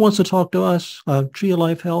 And if someone wants to talk to us, Trio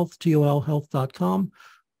Life Health, TOLhealth.com.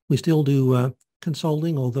 We still do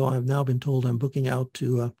consulting, although I've now been told I'm booking out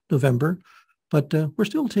to November. But we're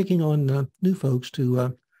still taking on new folks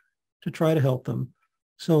to try to help them.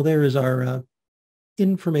 So there is our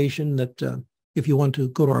information that if you want to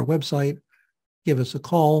go to our website, give us a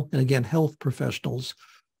call. And again, health professionals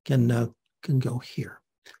can go here.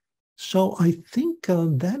 So I think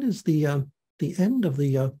that is the end of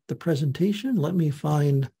the presentation. Let me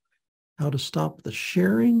find how to stop the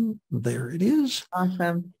sharing. There it is.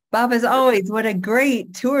 Awesome. Bob, as always, what a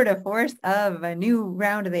great tour de force of a new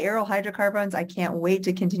round of the Aryl hydrocarbons. I can't wait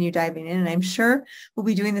to continue diving in, and I'm sure we'll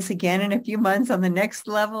be doing this again in a few months on the next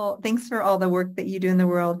level. Thanks for all the work that you do in the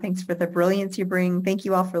world. Thanks for the brilliance you bring. Thank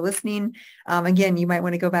you all for listening. Again, you might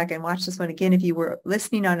want to go back and watch this one again. If you were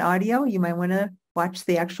listening on audio, you might want to watch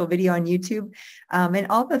the actual video on YouTube. And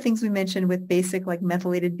all the things we mentioned with basic like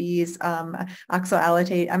methylated bees,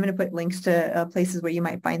 oxaloatate, I'm going to put links to places where you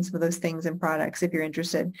might find some of those things and products if you're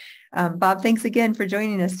interested. Bob, thanks again for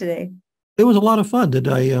joining us today. It was a lot of fun.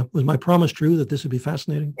 Was my promise true that this would be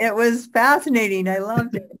fascinating? It was fascinating. I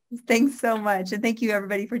loved it. Thanks so much. And thank you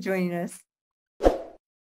everybody for joining us.